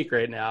speak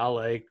right now.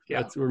 Like,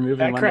 Yeah, we're moving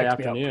that Monday cracked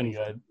me up pretty afternoon.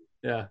 good.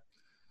 Yeah.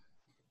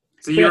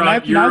 So you're Yeah,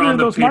 on you're neither on of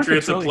the those markets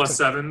Patriots at really plus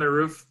took- 7, the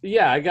roof.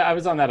 Yeah, I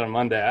was on that on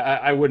Monday.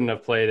 I wouldn't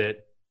have played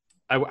it.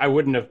 I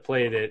wouldn't have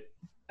played it.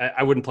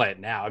 I wouldn't play it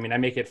now. I mean, I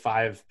make it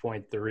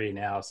 5.3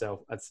 now,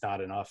 so that's not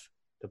enough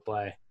to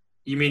play.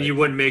 You mean you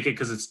wouldn't make it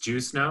because it's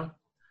juice now?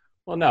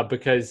 Well, no,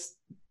 because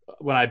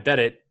when I bet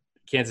it,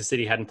 Kansas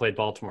City hadn't played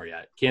Baltimore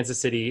yet. Kansas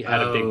City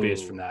had a big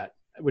boost from that,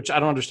 which I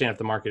don't understand if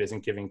the market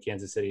isn't giving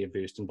Kansas City a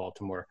boost and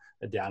Baltimore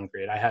a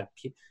downgrade. I had,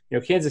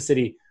 Kansas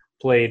City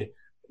played,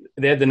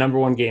 they had the number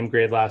one game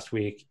grade last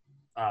week,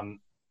 by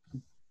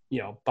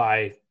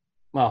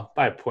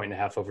a point and a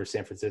half over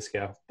San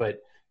Francisco.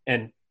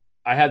 And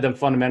I had them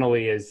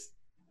fundamentally as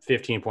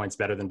 15 points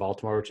better than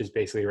Baltimore, which is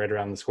basically right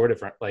around the score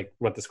different, like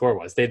what the score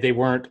was.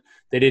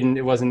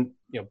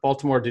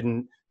 Baltimore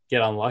didn't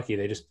get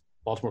unlucky.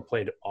 Baltimore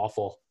played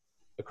awful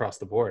across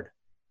the board.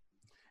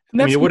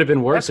 And it would have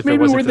been worse that's if it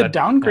maybe wasn't where for the that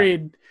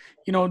downgrade,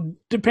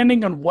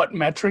 depending on what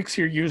metrics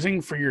you're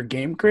using for your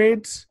game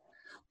grades,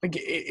 like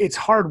it's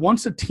hard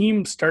once a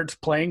team starts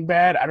playing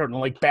bad. I don't know,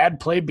 like bad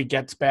play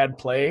begets bad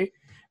play.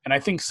 And I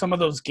think some of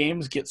those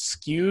games get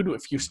skewed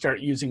if you start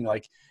using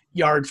like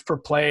yards per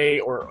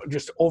play or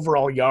just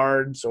overall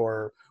yards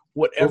or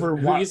whatever.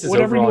 Who uses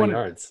whatever overall you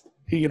want, yards?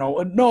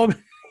 no,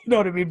 you know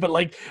what I mean? But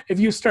like if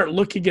you start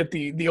looking at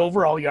the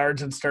overall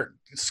yards and start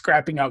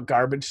scrapping out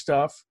garbage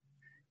stuff,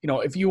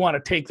 if you want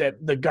to take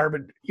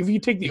if you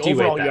take the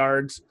overall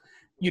yards,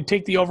 you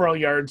take the overall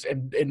yards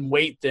and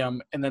weight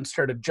them and then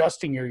start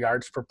adjusting your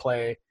yards per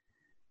play.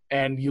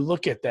 And you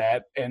look at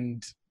that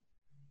and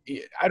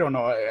I don't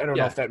know. I don't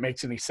know if that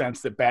makes any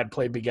sense that bad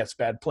play begets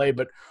bad play,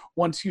 but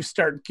once you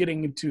start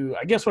getting into,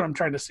 I guess what I'm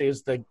trying to say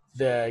is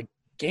the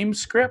game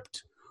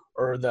script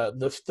or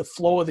the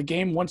flow of the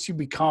game. Once you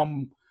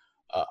become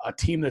a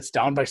team that's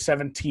down by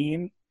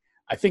 17,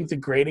 I think the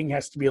grading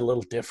has to be a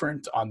little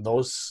different on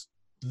those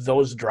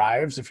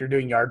drives. If you're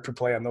doing yard per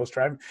play on those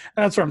drives,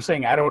 and that's what I'm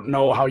saying. I don't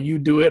know how you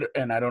do it,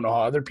 and I don't know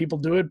how other people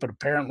do it, but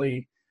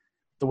apparently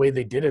the way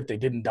they did it, they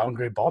didn't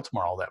downgrade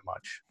Baltimore all that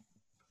much.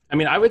 I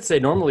mean, I would say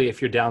normally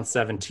if you're down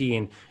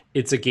 17,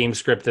 it's a game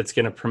script that's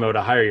going to promote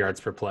a higher yards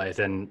per play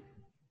than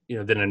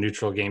a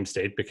neutral game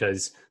state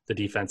because the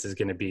defense is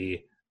going to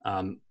be,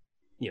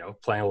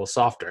 playing a little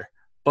softer.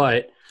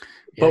 But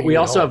we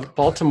also have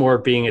Baltimore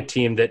being a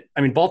team that,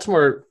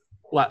 Baltimore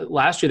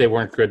last year they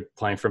weren't good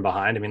playing from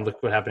behind. I mean,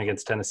 look what happened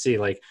against Tennessee.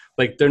 Like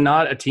they're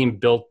not a team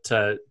built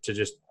to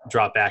just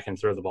drop back and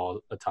throw the ball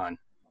a ton,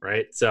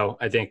 right? So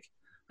I think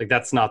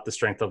that's not the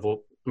strength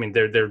level. I mean,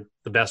 they're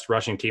the best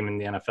rushing team in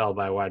the NFL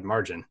by a wide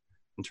margin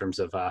in terms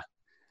of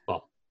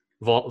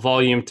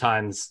volume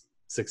times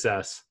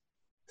success.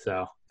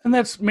 So, and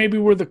that's maybe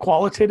where the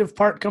qualitative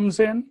part comes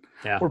in,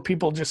 where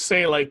people just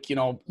say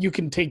you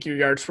can take your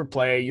yards per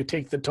play, you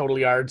take the total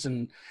yards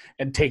and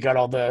take out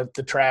all the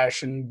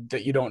trash and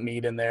that you don't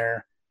need in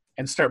there,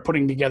 and start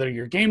putting together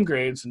your game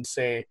grades and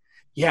say,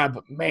 yeah,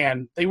 but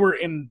man, they were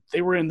in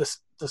the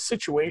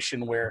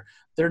situation where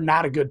they're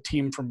not a good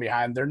team from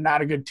behind. They're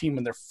not a good team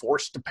when they're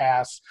forced to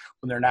pass,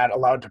 when they're not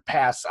allowed to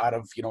pass out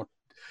of,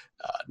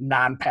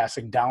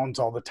 non-passing downs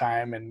all the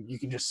time. And you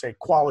can just say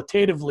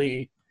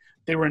qualitatively,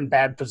 they were in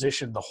bad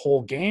position the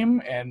whole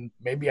game, and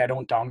maybe I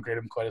don't downgrade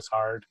them quite as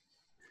hard.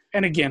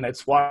 And again,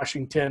 it's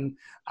Washington.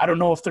 I don't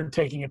know if they're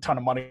taking a ton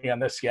of money on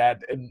this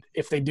yet. And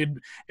if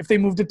they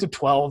moved it to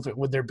 12,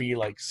 would there be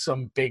like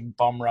some big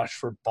bum rush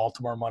for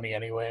Baltimore money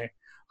anyway?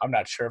 I'm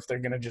not sure if they're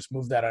going to just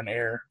move that on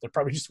air. They're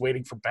probably just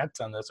waiting for bets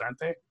on this, aren't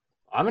they?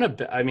 I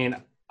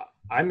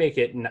make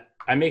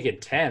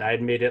it 10.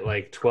 I'd made it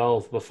like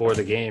 12 before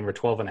the game or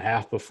 12 and a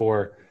half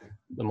before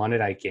the Monday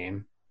night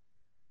game.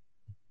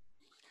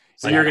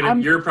 So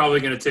you're probably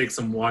going to take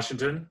some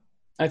Washington?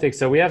 I think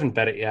so. We haven't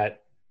bet it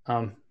yet.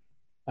 I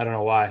don't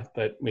know why,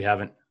 but we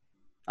haven't.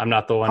 I'm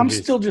not the one. I'm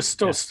still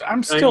stuck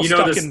in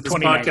 2019. This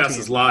podcast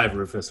is live,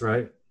 Rufus,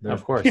 right? No.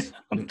 Of course.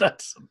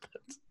 That's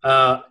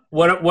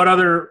what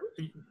other,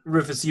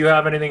 Rufus, do you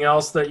have anything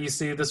else that you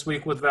see this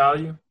week with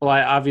value? Well,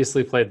 I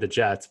obviously played the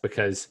Jets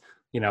because,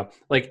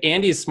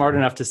 Andy's smart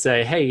enough to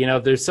say, hey,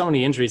 there's so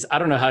many injuries. I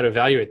don't know how to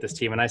evaluate this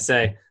team. And I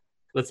say,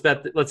 let's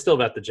still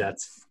bet the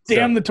Jets.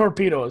 Damn the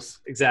torpedoes.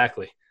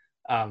 Exactly.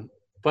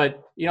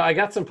 But, I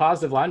got some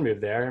positive line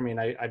move there. I mean,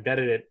 I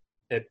betted it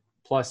at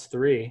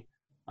 +3,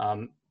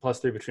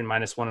 +3 between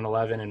 -1 and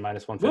 11 and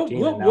 -115.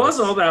 What was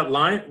all that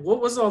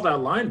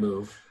line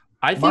move?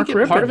 I think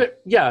part of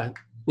it,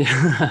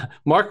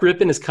 Mark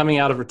Rippon is coming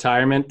out of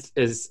retirement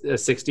as a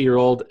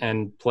 60-year-old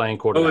and playing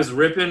quarterback. Oh, is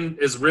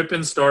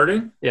Rippon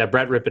starting? Yeah,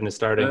 Brett Rippon is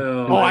starting.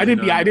 I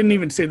didn't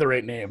even say the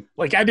right name.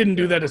 Like I didn't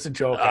do that as a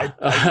joke. I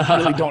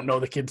really don't know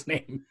the kid's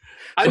name.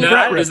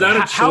 Is that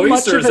a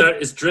choice or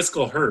is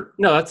Driscoll hurt?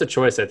 No, that's a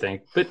choice, I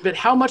think. But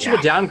how much of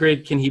a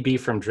downgrade can he be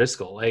from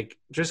Driscoll? Like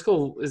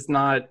Driscoll is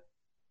not.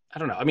 I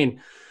don't know. I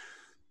mean,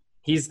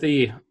 he's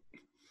the.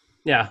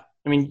 Yeah.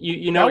 I mean,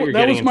 you know what you're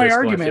getting in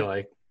Driscoll, I feel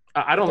like.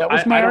 I don't. That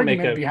was my I don't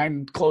argument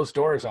behind closed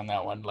doors on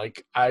that one.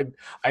 Like I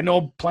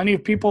know plenty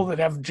of people that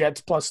have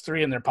Jets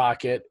 +3 in their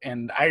pocket,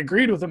 and I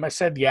agreed with them. I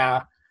said,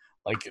 yeah,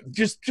 like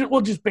just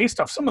based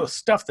off some of the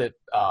stuff that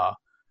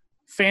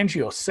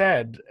Fangio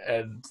said,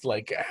 and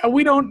like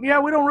we don't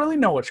really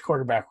know which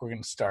quarterback we're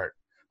going to start.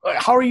 Like,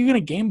 how are you going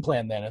to game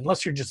plan then,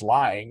 unless you're just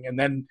lying? And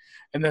then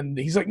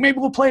he's like, maybe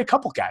we'll play a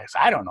couple guys.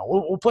 I don't know.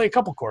 We'll play a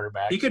couple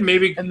quarterbacks. He could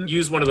maybe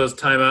use one of those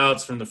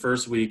timeouts from the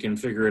first week and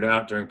figure it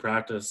out during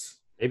practice.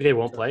 Maybe they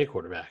won't play a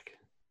quarterback.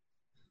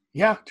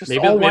 Yeah, just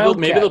maybe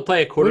they'll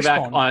play a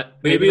quarterback on.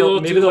 Maybe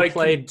they'll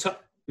play.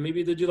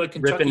 Maybe they do like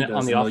Kentucky ripping does,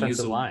 on the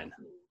offensive line.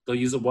 They'll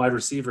use a wide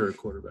receiver at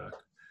quarterback.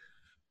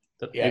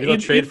 Maybe they'll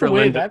trade for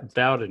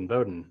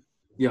Bowden.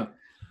 Yeah,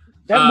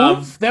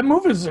 that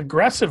move is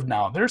aggressive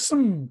now. There's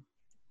some.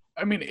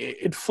 I mean,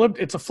 it flipped.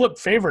 It's a flip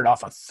favorite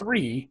off of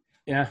 3.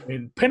 Yeah, I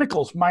mean,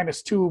 Pinnacle's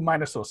 -2,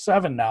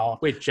 -07 now.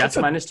 Wait, Jets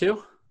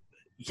 -2?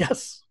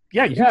 Yes.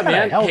 Yeah,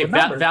 man. Hey,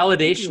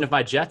 validation of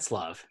my Jets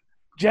love.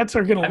 Jets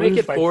are going to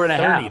lose by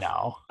 4.5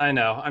 now. I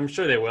know. I'm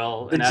sure they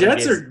will.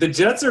 The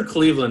Jets are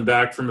Cleveland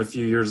back from a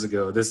few years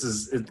ago. This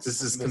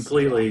is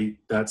completely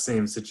that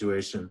same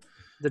situation.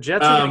 The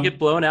Jets are going to get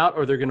blown out,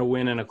 or they're going to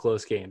win in a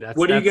close game.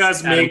 What do you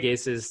guys Adam make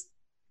Gase's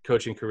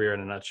coaching career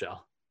in a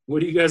nutshell? What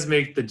do you guys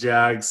make the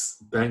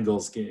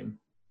Jags-Bengals game?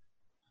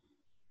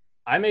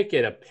 I make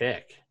it a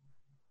pick.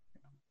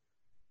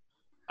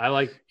 I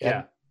like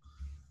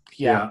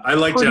Yeah, I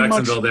like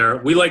Jacksonville there.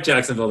 We like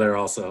Jacksonville there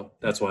also.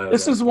 That's why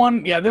this is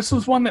one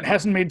that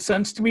hasn't made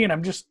sense to me, and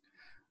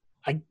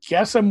I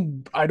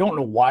don't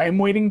know why I'm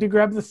waiting to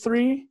grab the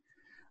 3.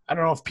 I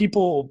don't know if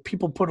people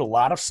put a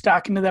lot of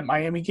stock into that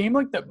Miami game.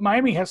 Like that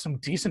Miami has some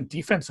decent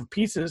defensive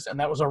pieces, and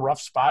that was a rough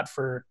spot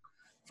for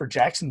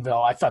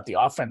Jacksonville. I thought the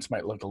offense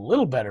might look a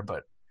little better,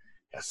 but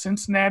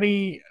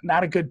Cincinnati,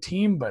 not a good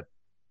team, but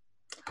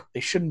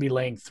they shouldn't be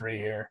laying 3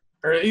 here.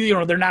 Or they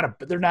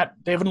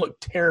haven't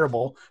looked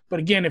terrible. But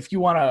again, if you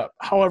want to,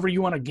 however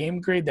you want to game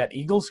grade that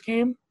Eagles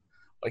game,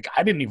 like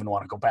I didn't even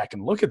want to go back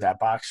and look at that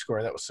box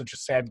score. That was such a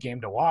sad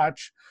game to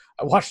watch.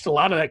 I watched a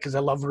lot of that because I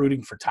love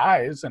rooting for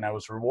ties, and I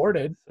was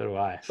rewarded. So do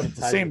I. But at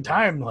the same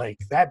time, like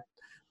that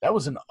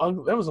was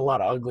a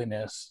lot of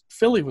ugliness.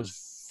 Philly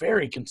was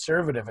very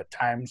conservative at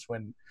times.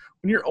 When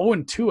you're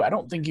 0-2, I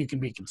don't think you can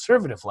be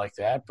conservative like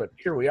that. But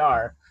here we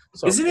are.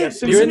 So they're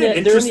in the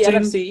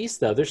NFC East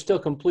though. They're still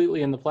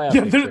completely in the playoffs.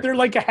 Yeah, they're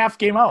like a half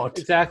game out.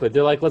 Exactly.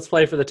 They're like, let's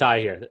play for the tie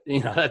here.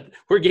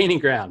 We're gaining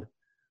ground.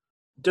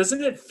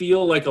 Doesn't it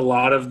feel like a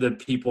lot of the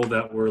people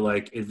that were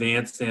like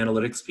advanced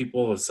analytics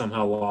people have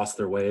somehow lost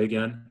their way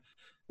again?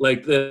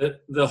 Like the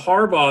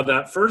Harbaugh,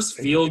 that first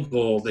field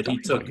goal that he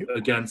took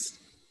against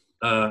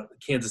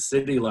Kansas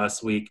City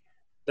last week,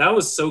 that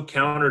was so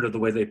counter to the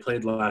way they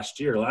played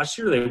last year. Last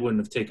year, they wouldn't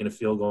have taken a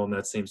field goal in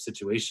that same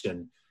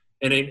situation.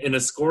 And in a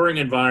scoring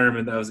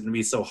environment that was going to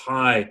be so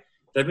high,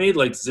 that made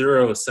like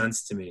zero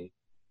sense to me.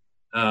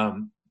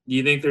 Do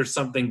you think there's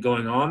something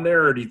going on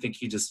there, or do you think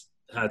he just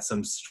had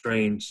some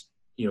strange,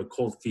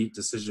 cold feet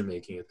decision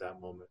making at that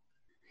moment?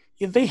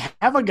 Yeah, they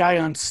have a guy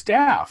on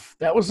staff.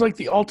 That was like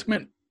the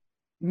ultimate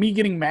me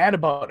getting mad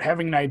about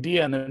having an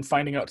idea and then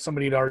finding out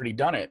somebody had already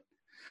done it.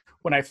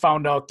 When I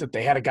found out that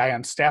they had a guy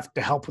on staff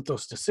to help with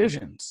those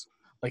decisions.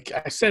 Like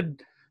I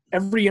said,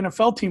 every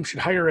NFL team should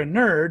hire a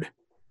nerd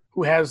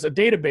who has a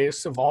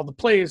database of all the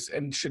plays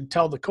and should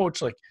tell the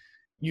coach, like,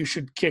 you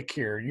should kick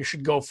here, you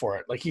should go for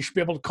it. Like, he should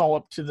be able to call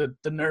up to the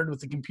nerd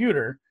with the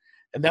computer,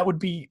 and that would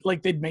be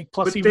like they'd make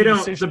plus even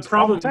decisions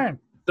all the time.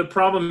 The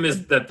problem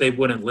is that they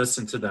wouldn't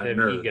listen to that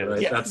nerd,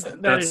 right? Yeah,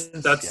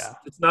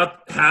 it's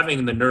not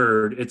having the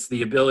nerd, it's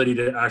the ability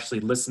to actually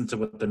listen to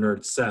what the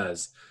nerd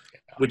says,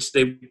 which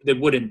they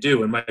wouldn't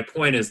do. And my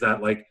point is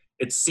that, like,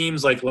 it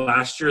seems like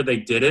last year they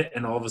did it,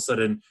 and all of a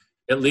sudden,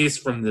 at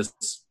least from this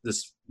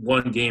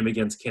one game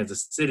against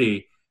Kansas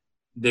City,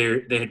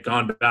 they had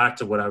gone back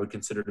to what I would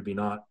consider to be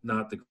not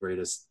the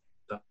greatest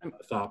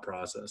thought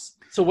process.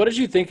 So what did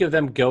you think of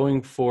them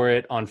going for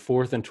it on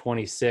 4th and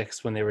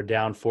 26 when they were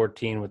down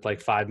 14 with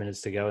like 5 minutes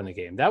to go in the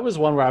game? That was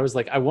one where I was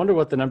like, I wonder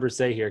what the numbers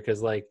say here.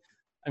 Cause like,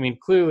 I mean,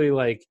 clearly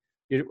like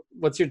I don't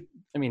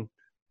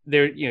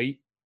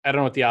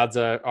know what the odds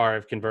are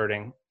of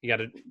converting. You got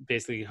to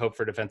basically hope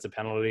for defensive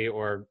penalty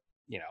or,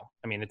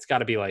 it's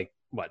gotta be like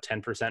what,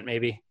 10%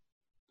 maybe?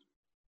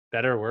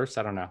 Better or worse?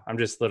 I don't know. I'm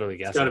just literally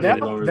guessing.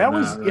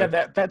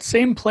 That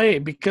same play,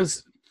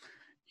 because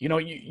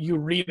you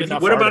read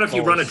enough. What about if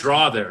you run a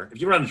draw there? If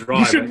you run a draw,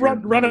 you should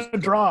run a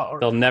draw.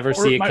 They'll never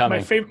see it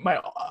coming.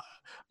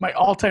 My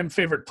all-time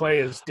favorite play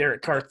is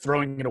Derek Carr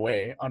throwing it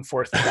away on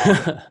 4th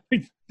down.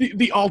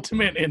 the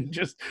ultimate in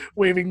just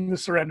waving the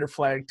surrender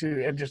flag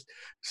and just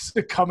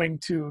succumbing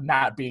to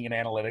not being in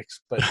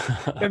analytics. But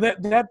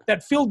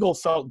that field goal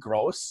felt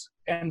gross,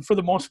 and for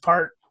the most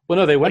part, well,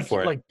 no, they went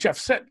for it. Like Jeff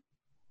said.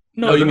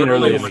 No, you mean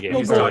early in the field game.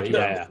 goal, Sorry.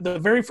 Yeah. the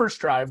very first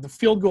drive, the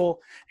field goal,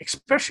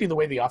 especially the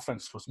way the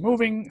offense was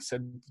moving,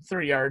 said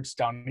 30 yards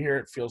down here.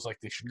 It feels like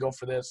they should go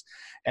for this.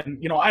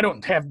 And, I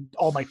don't have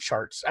all my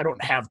charts. I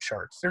don't have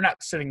charts. They're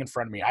not sitting in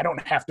front of me. I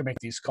don't have to make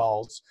these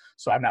calls,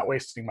 so I'm not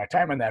wasting my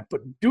time on that.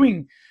 But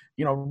doing,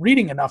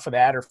 reading enough of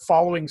that or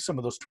following some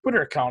of those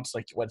Twitter accounts,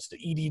 like what's the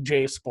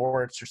EDJ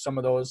Sports or some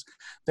of those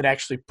that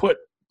actually put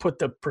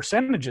the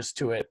percentages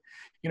to it,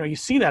 you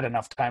see that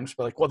enough times,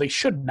 but they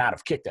should not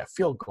have kicked that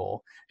field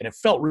goal. And it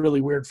felt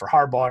really weird for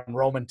Harbaugh and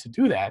Roman to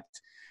do that.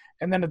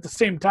 And then at the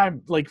same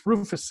time, like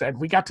Rufus said,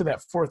 we got to that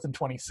 4th and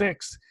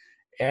 26.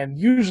 And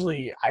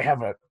usually I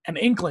have an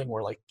inkling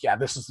where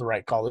this is the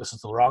right call. This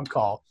is the wrong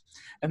call.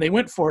 And they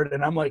went for it.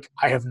 And I'm like,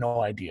 I have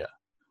no idea.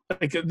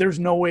 There's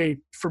no way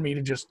for me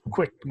to just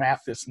quick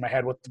math this in my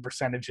head, what the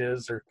percentage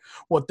is or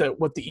what the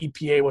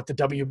EPA, what the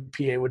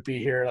WPA would be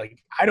here.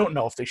 I don't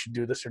know if they should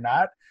do this or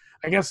not.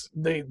 I guess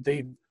they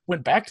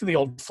went back to the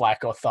old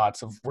Flacco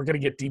thoughts of we're going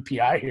to get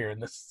DPI here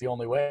and this is the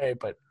only way.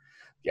 But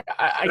yeah,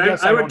 I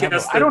guess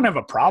I don't have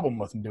a problem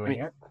with them doing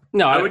it.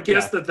 No, I would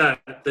guess that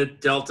the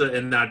delta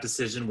in that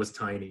decision was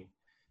tiny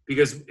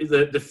because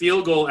the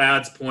field goal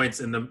adds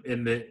points in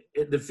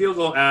the field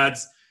goal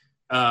adds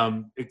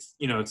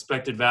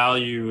expected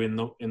value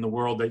in the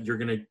world that you're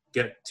going to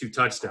get 2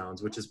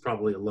 touchdowns, which is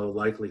probably a low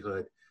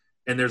likelihood.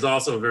 And there's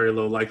also a very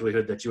low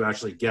likelihood that you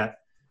actually get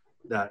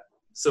that.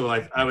 So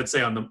I would say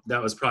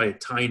that was probably a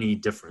tiny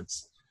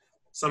difference.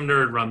 Some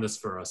nerd run this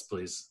for us,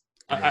 please.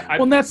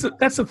 Well, that's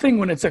the thing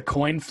when it's a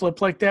coin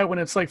flip like that, when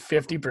it's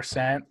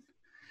 50%,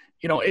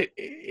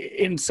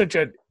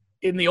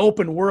 in the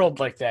open world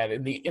like that,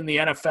 in the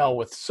NFL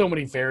with so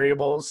many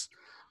variables,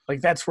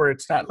 that's where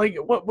it's not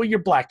what your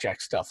blackjack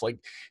stuff.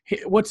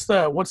 What's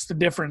the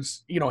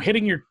difference?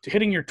 Hitting your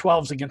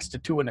 12s against a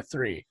 2 and a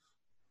 3,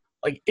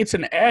 it's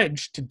an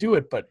edge to do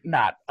it, but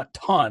not a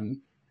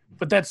ton.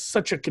 But that's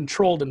such a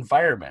controlled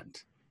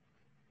environment.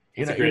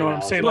 You know what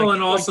I'm saying? Well,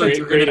 and also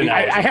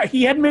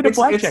he had made a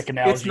blackjack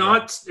analogy.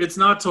 It's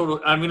not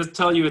totally. I'm going to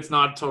tell you, it's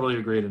not totally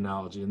a great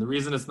analogy, and the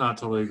reason it's not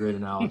totally a great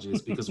analogy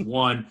is because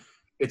one,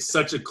 it's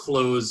such a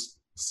closed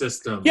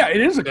system. Yeah,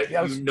 it is.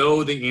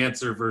 The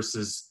answer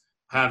versus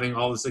having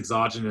all this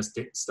exogenous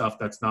stuff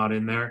that's not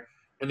in there.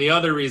 And the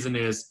other reason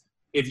is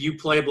if you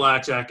play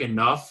blackjack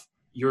enough,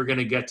 you're going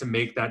to get to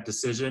make that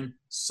decision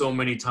so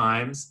many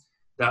times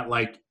that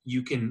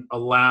you can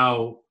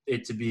allow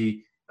it to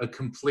be a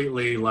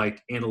completely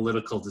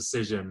analytical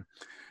decision.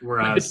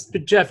 Whereas,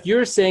 but Jeff,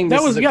 you're saying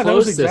this is a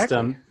closed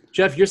system.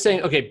 Jeff, you're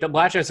saying, okay, but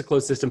blackjack's a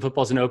closed system,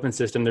 football's an open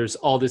system. There's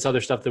all this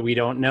other stuff that we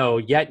don't know.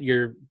 Yet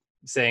you're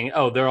saying,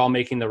 oh, they're all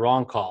making the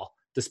wrong call,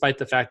 despite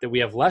the fact that we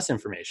have less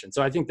information.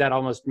 So I think that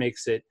almost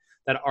makes it,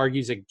 that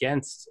argues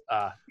against.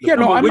 I'm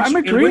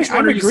agreeing. Which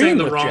one are you saying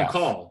the wrong Jeff.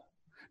 Call?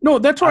 No,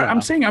 that's what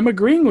I'm saying. I'm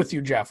agreeing with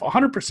you, Jeff,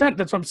 100%.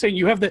 That's what I'm saying.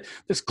 You have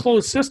this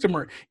closed system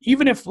where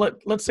even if,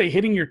 let's say,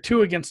 hitting your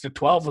 2 against a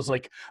 12 was a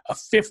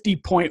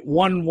 50.11,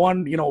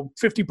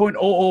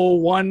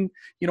 50.001,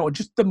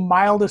 just the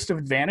mildest of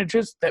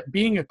advantages, that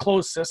being a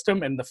closed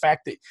system and the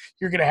fact that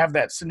you're going to have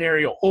that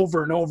scenario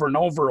over and over and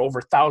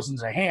over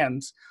thousands of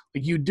hands,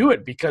 you do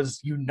it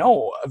because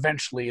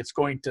eventually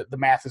the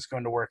math is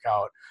going to work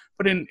out.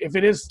 But if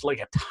it is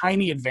a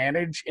tiny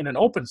advantage in an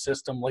open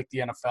system like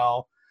the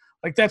NFL,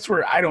 that's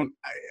where I don't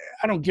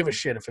give a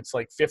shit if it's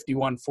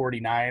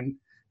 51-49.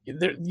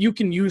 You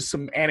can use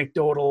some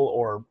anecdotal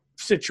or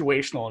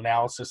situational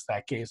analysis in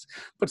that case.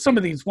 But some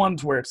of these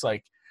ones where it's they're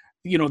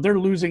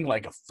losing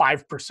a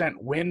 5%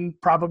 win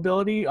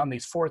probability on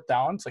these 4th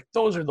downs,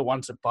 those are the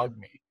ones that bug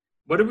me.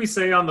 What did we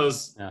say on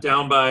those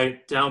down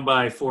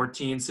by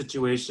 14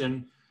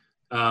 situation,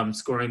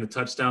 scoring the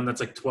touchdown?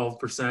 That's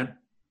 12%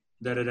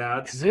 that it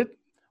adds. Is it?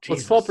 Well,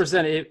 it's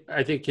 12%.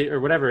 I think,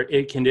 or whatever.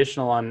 It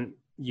conditional on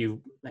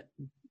you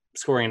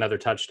scoring another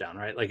touchdown,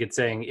 right? It's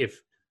saying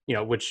if,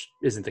 which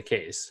isn't the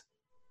case.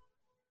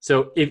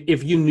 So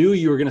if you knew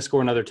you were going to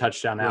score another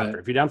touchdown after,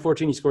 if you're down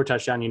 14, you score a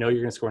touchdown, you're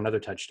going to score another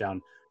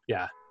touchdown.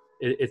 Yeah.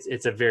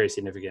 It's a very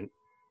significant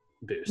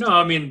boost. No,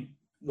 I mean,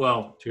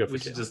 well, we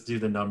should just do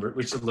the number.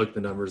 We should look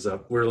the numbers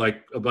up. We're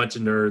a bunch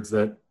of nerds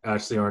that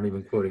actually aren't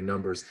even quoting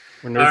numbers.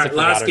 All right,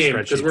 last game,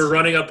 because we're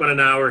running up on an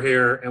hour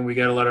here and we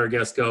got to let our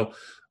guests go.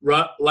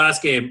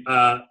 Last game,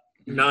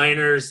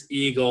 Niners,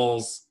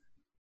 Eagles,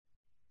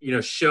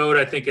 showed,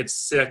 I think it's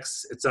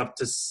 6. It's up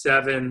to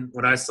 7.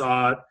 When I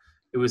saw it,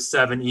 it was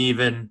 7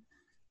 even.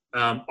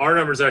 Our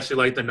numbers actually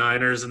like the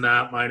Niners in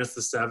that, minus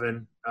the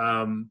 7.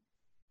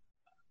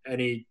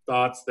 Any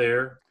thoughts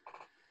there?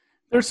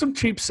 There's some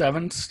cheap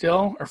 7s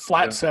still, or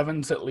flat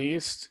 7s at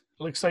least.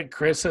 It looks like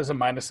Chris has a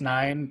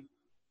 -9.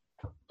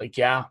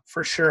 Yeah,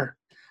 for sure.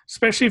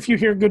 Especially if you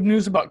hear good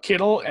news about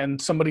Kittle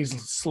and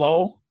somebody's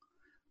slow.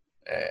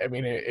 I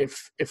mean,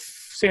 if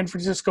San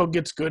Francisco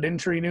gets good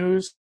injury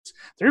news,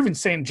 they're even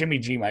saying Jimmy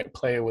G might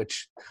play,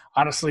 which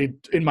honestly,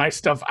 in my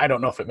stuff, I don't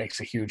know if it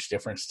makes a huge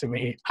difference to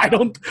me. I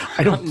don't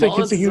think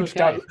it's a huge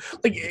doubt.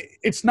 Like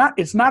it's not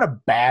a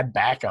bad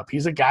backup.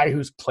 He's a guy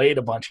who's played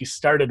a bunch. He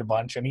started a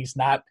bunch, and he's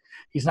not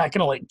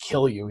gonna like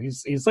kill you.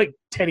 He's like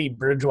Teddy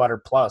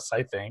Bridgewater plus,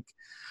 I think.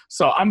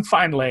 So I'm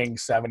fine laying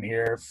 7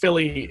 here.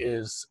 Philly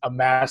is a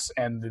mess,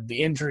 and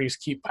the injuries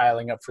keep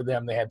piling up for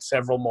them. They had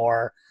several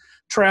more.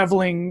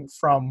 Traveling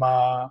from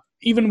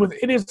even with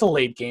it is a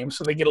late game,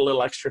 so they get a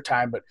little extra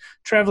time. But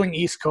traveling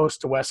East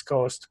Coast to West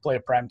Coast to play a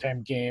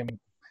primetime game,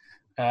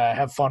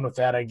 have fun with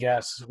that, I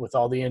guess. With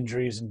all the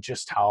injuries and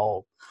just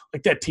how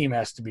like that team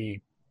has to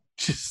be,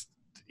 just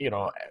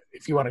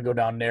if you want to go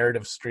down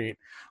narrative street,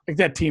 like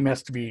that team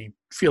has to be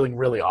feeling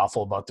really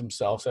awful about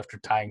themselves after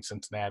tying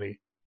Cincinnati.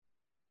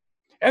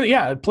 And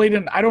yeah, it played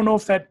in. I don't know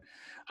if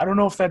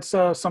that's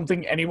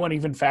something anyone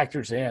even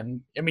factors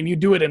in. I mean, you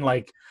do it in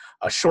like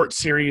a short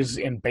series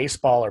in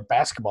baseball or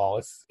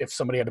basketball if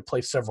somebody had to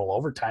play several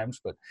overtimes,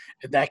 but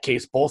in that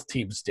case, both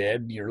teams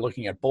did. You're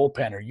looking at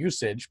bullpen or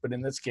usage, but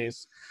in this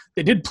case,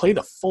 they did play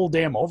the full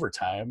damn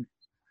overtime.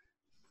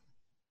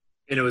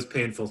 And it was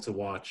painful to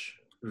watch.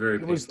 Very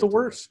painful. It was the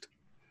worst.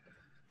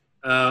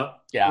 Yeah.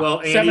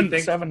 Well, Andy,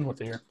 7 with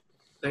the year.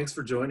 Thanks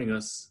for joining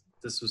us.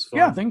 This was fun.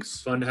 Yeah,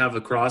 thanks. Fun to have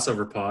a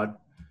crossover pod.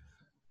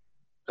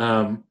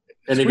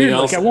 It's Anything weird,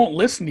 else? Like I won't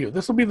listen to you.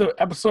 This will be the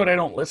episode I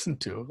don't listen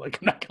to. Like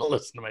I'm not going to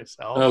listen to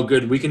myself. Oh,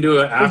 good. We can do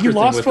it after. Like you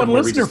lost with one them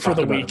where we listener just for talk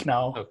the about week them.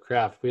 now. Oh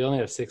crap! We only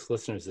have 6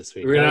 listeners this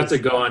week. We're gonna have to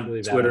That go was on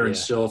really bad Twitter and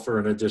idea. shill for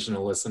an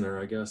additional listener,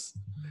 I guess.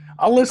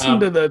 I'll listen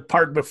to the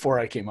part before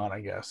I came on,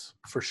 I guess,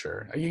 for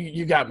sure.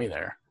 You got me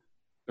there.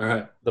 All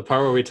right. The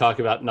part where we talk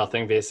about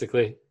nothing,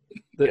 basically.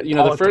 The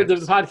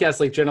podcast,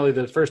 like generally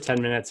the first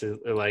 10 minutes are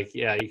like,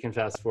 yeah, you can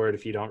fast forward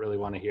if you don't really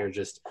want to hear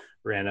just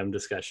random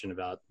discussion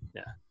about,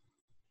 yeah.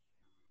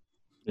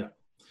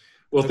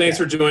 Well, thanks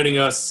for joining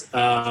us.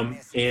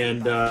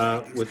 And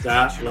with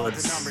that,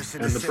 let's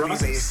end the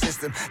process.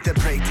 To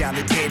break down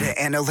the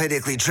data,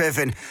 analytically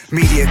driven.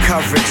 Media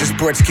coverage of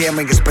sports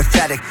gambling is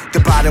pathetic. The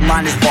bottom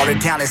line is watered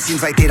down. It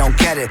seems like they don't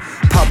get it.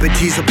 Puppet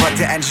teaser, but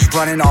the engine's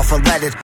running off unleaded.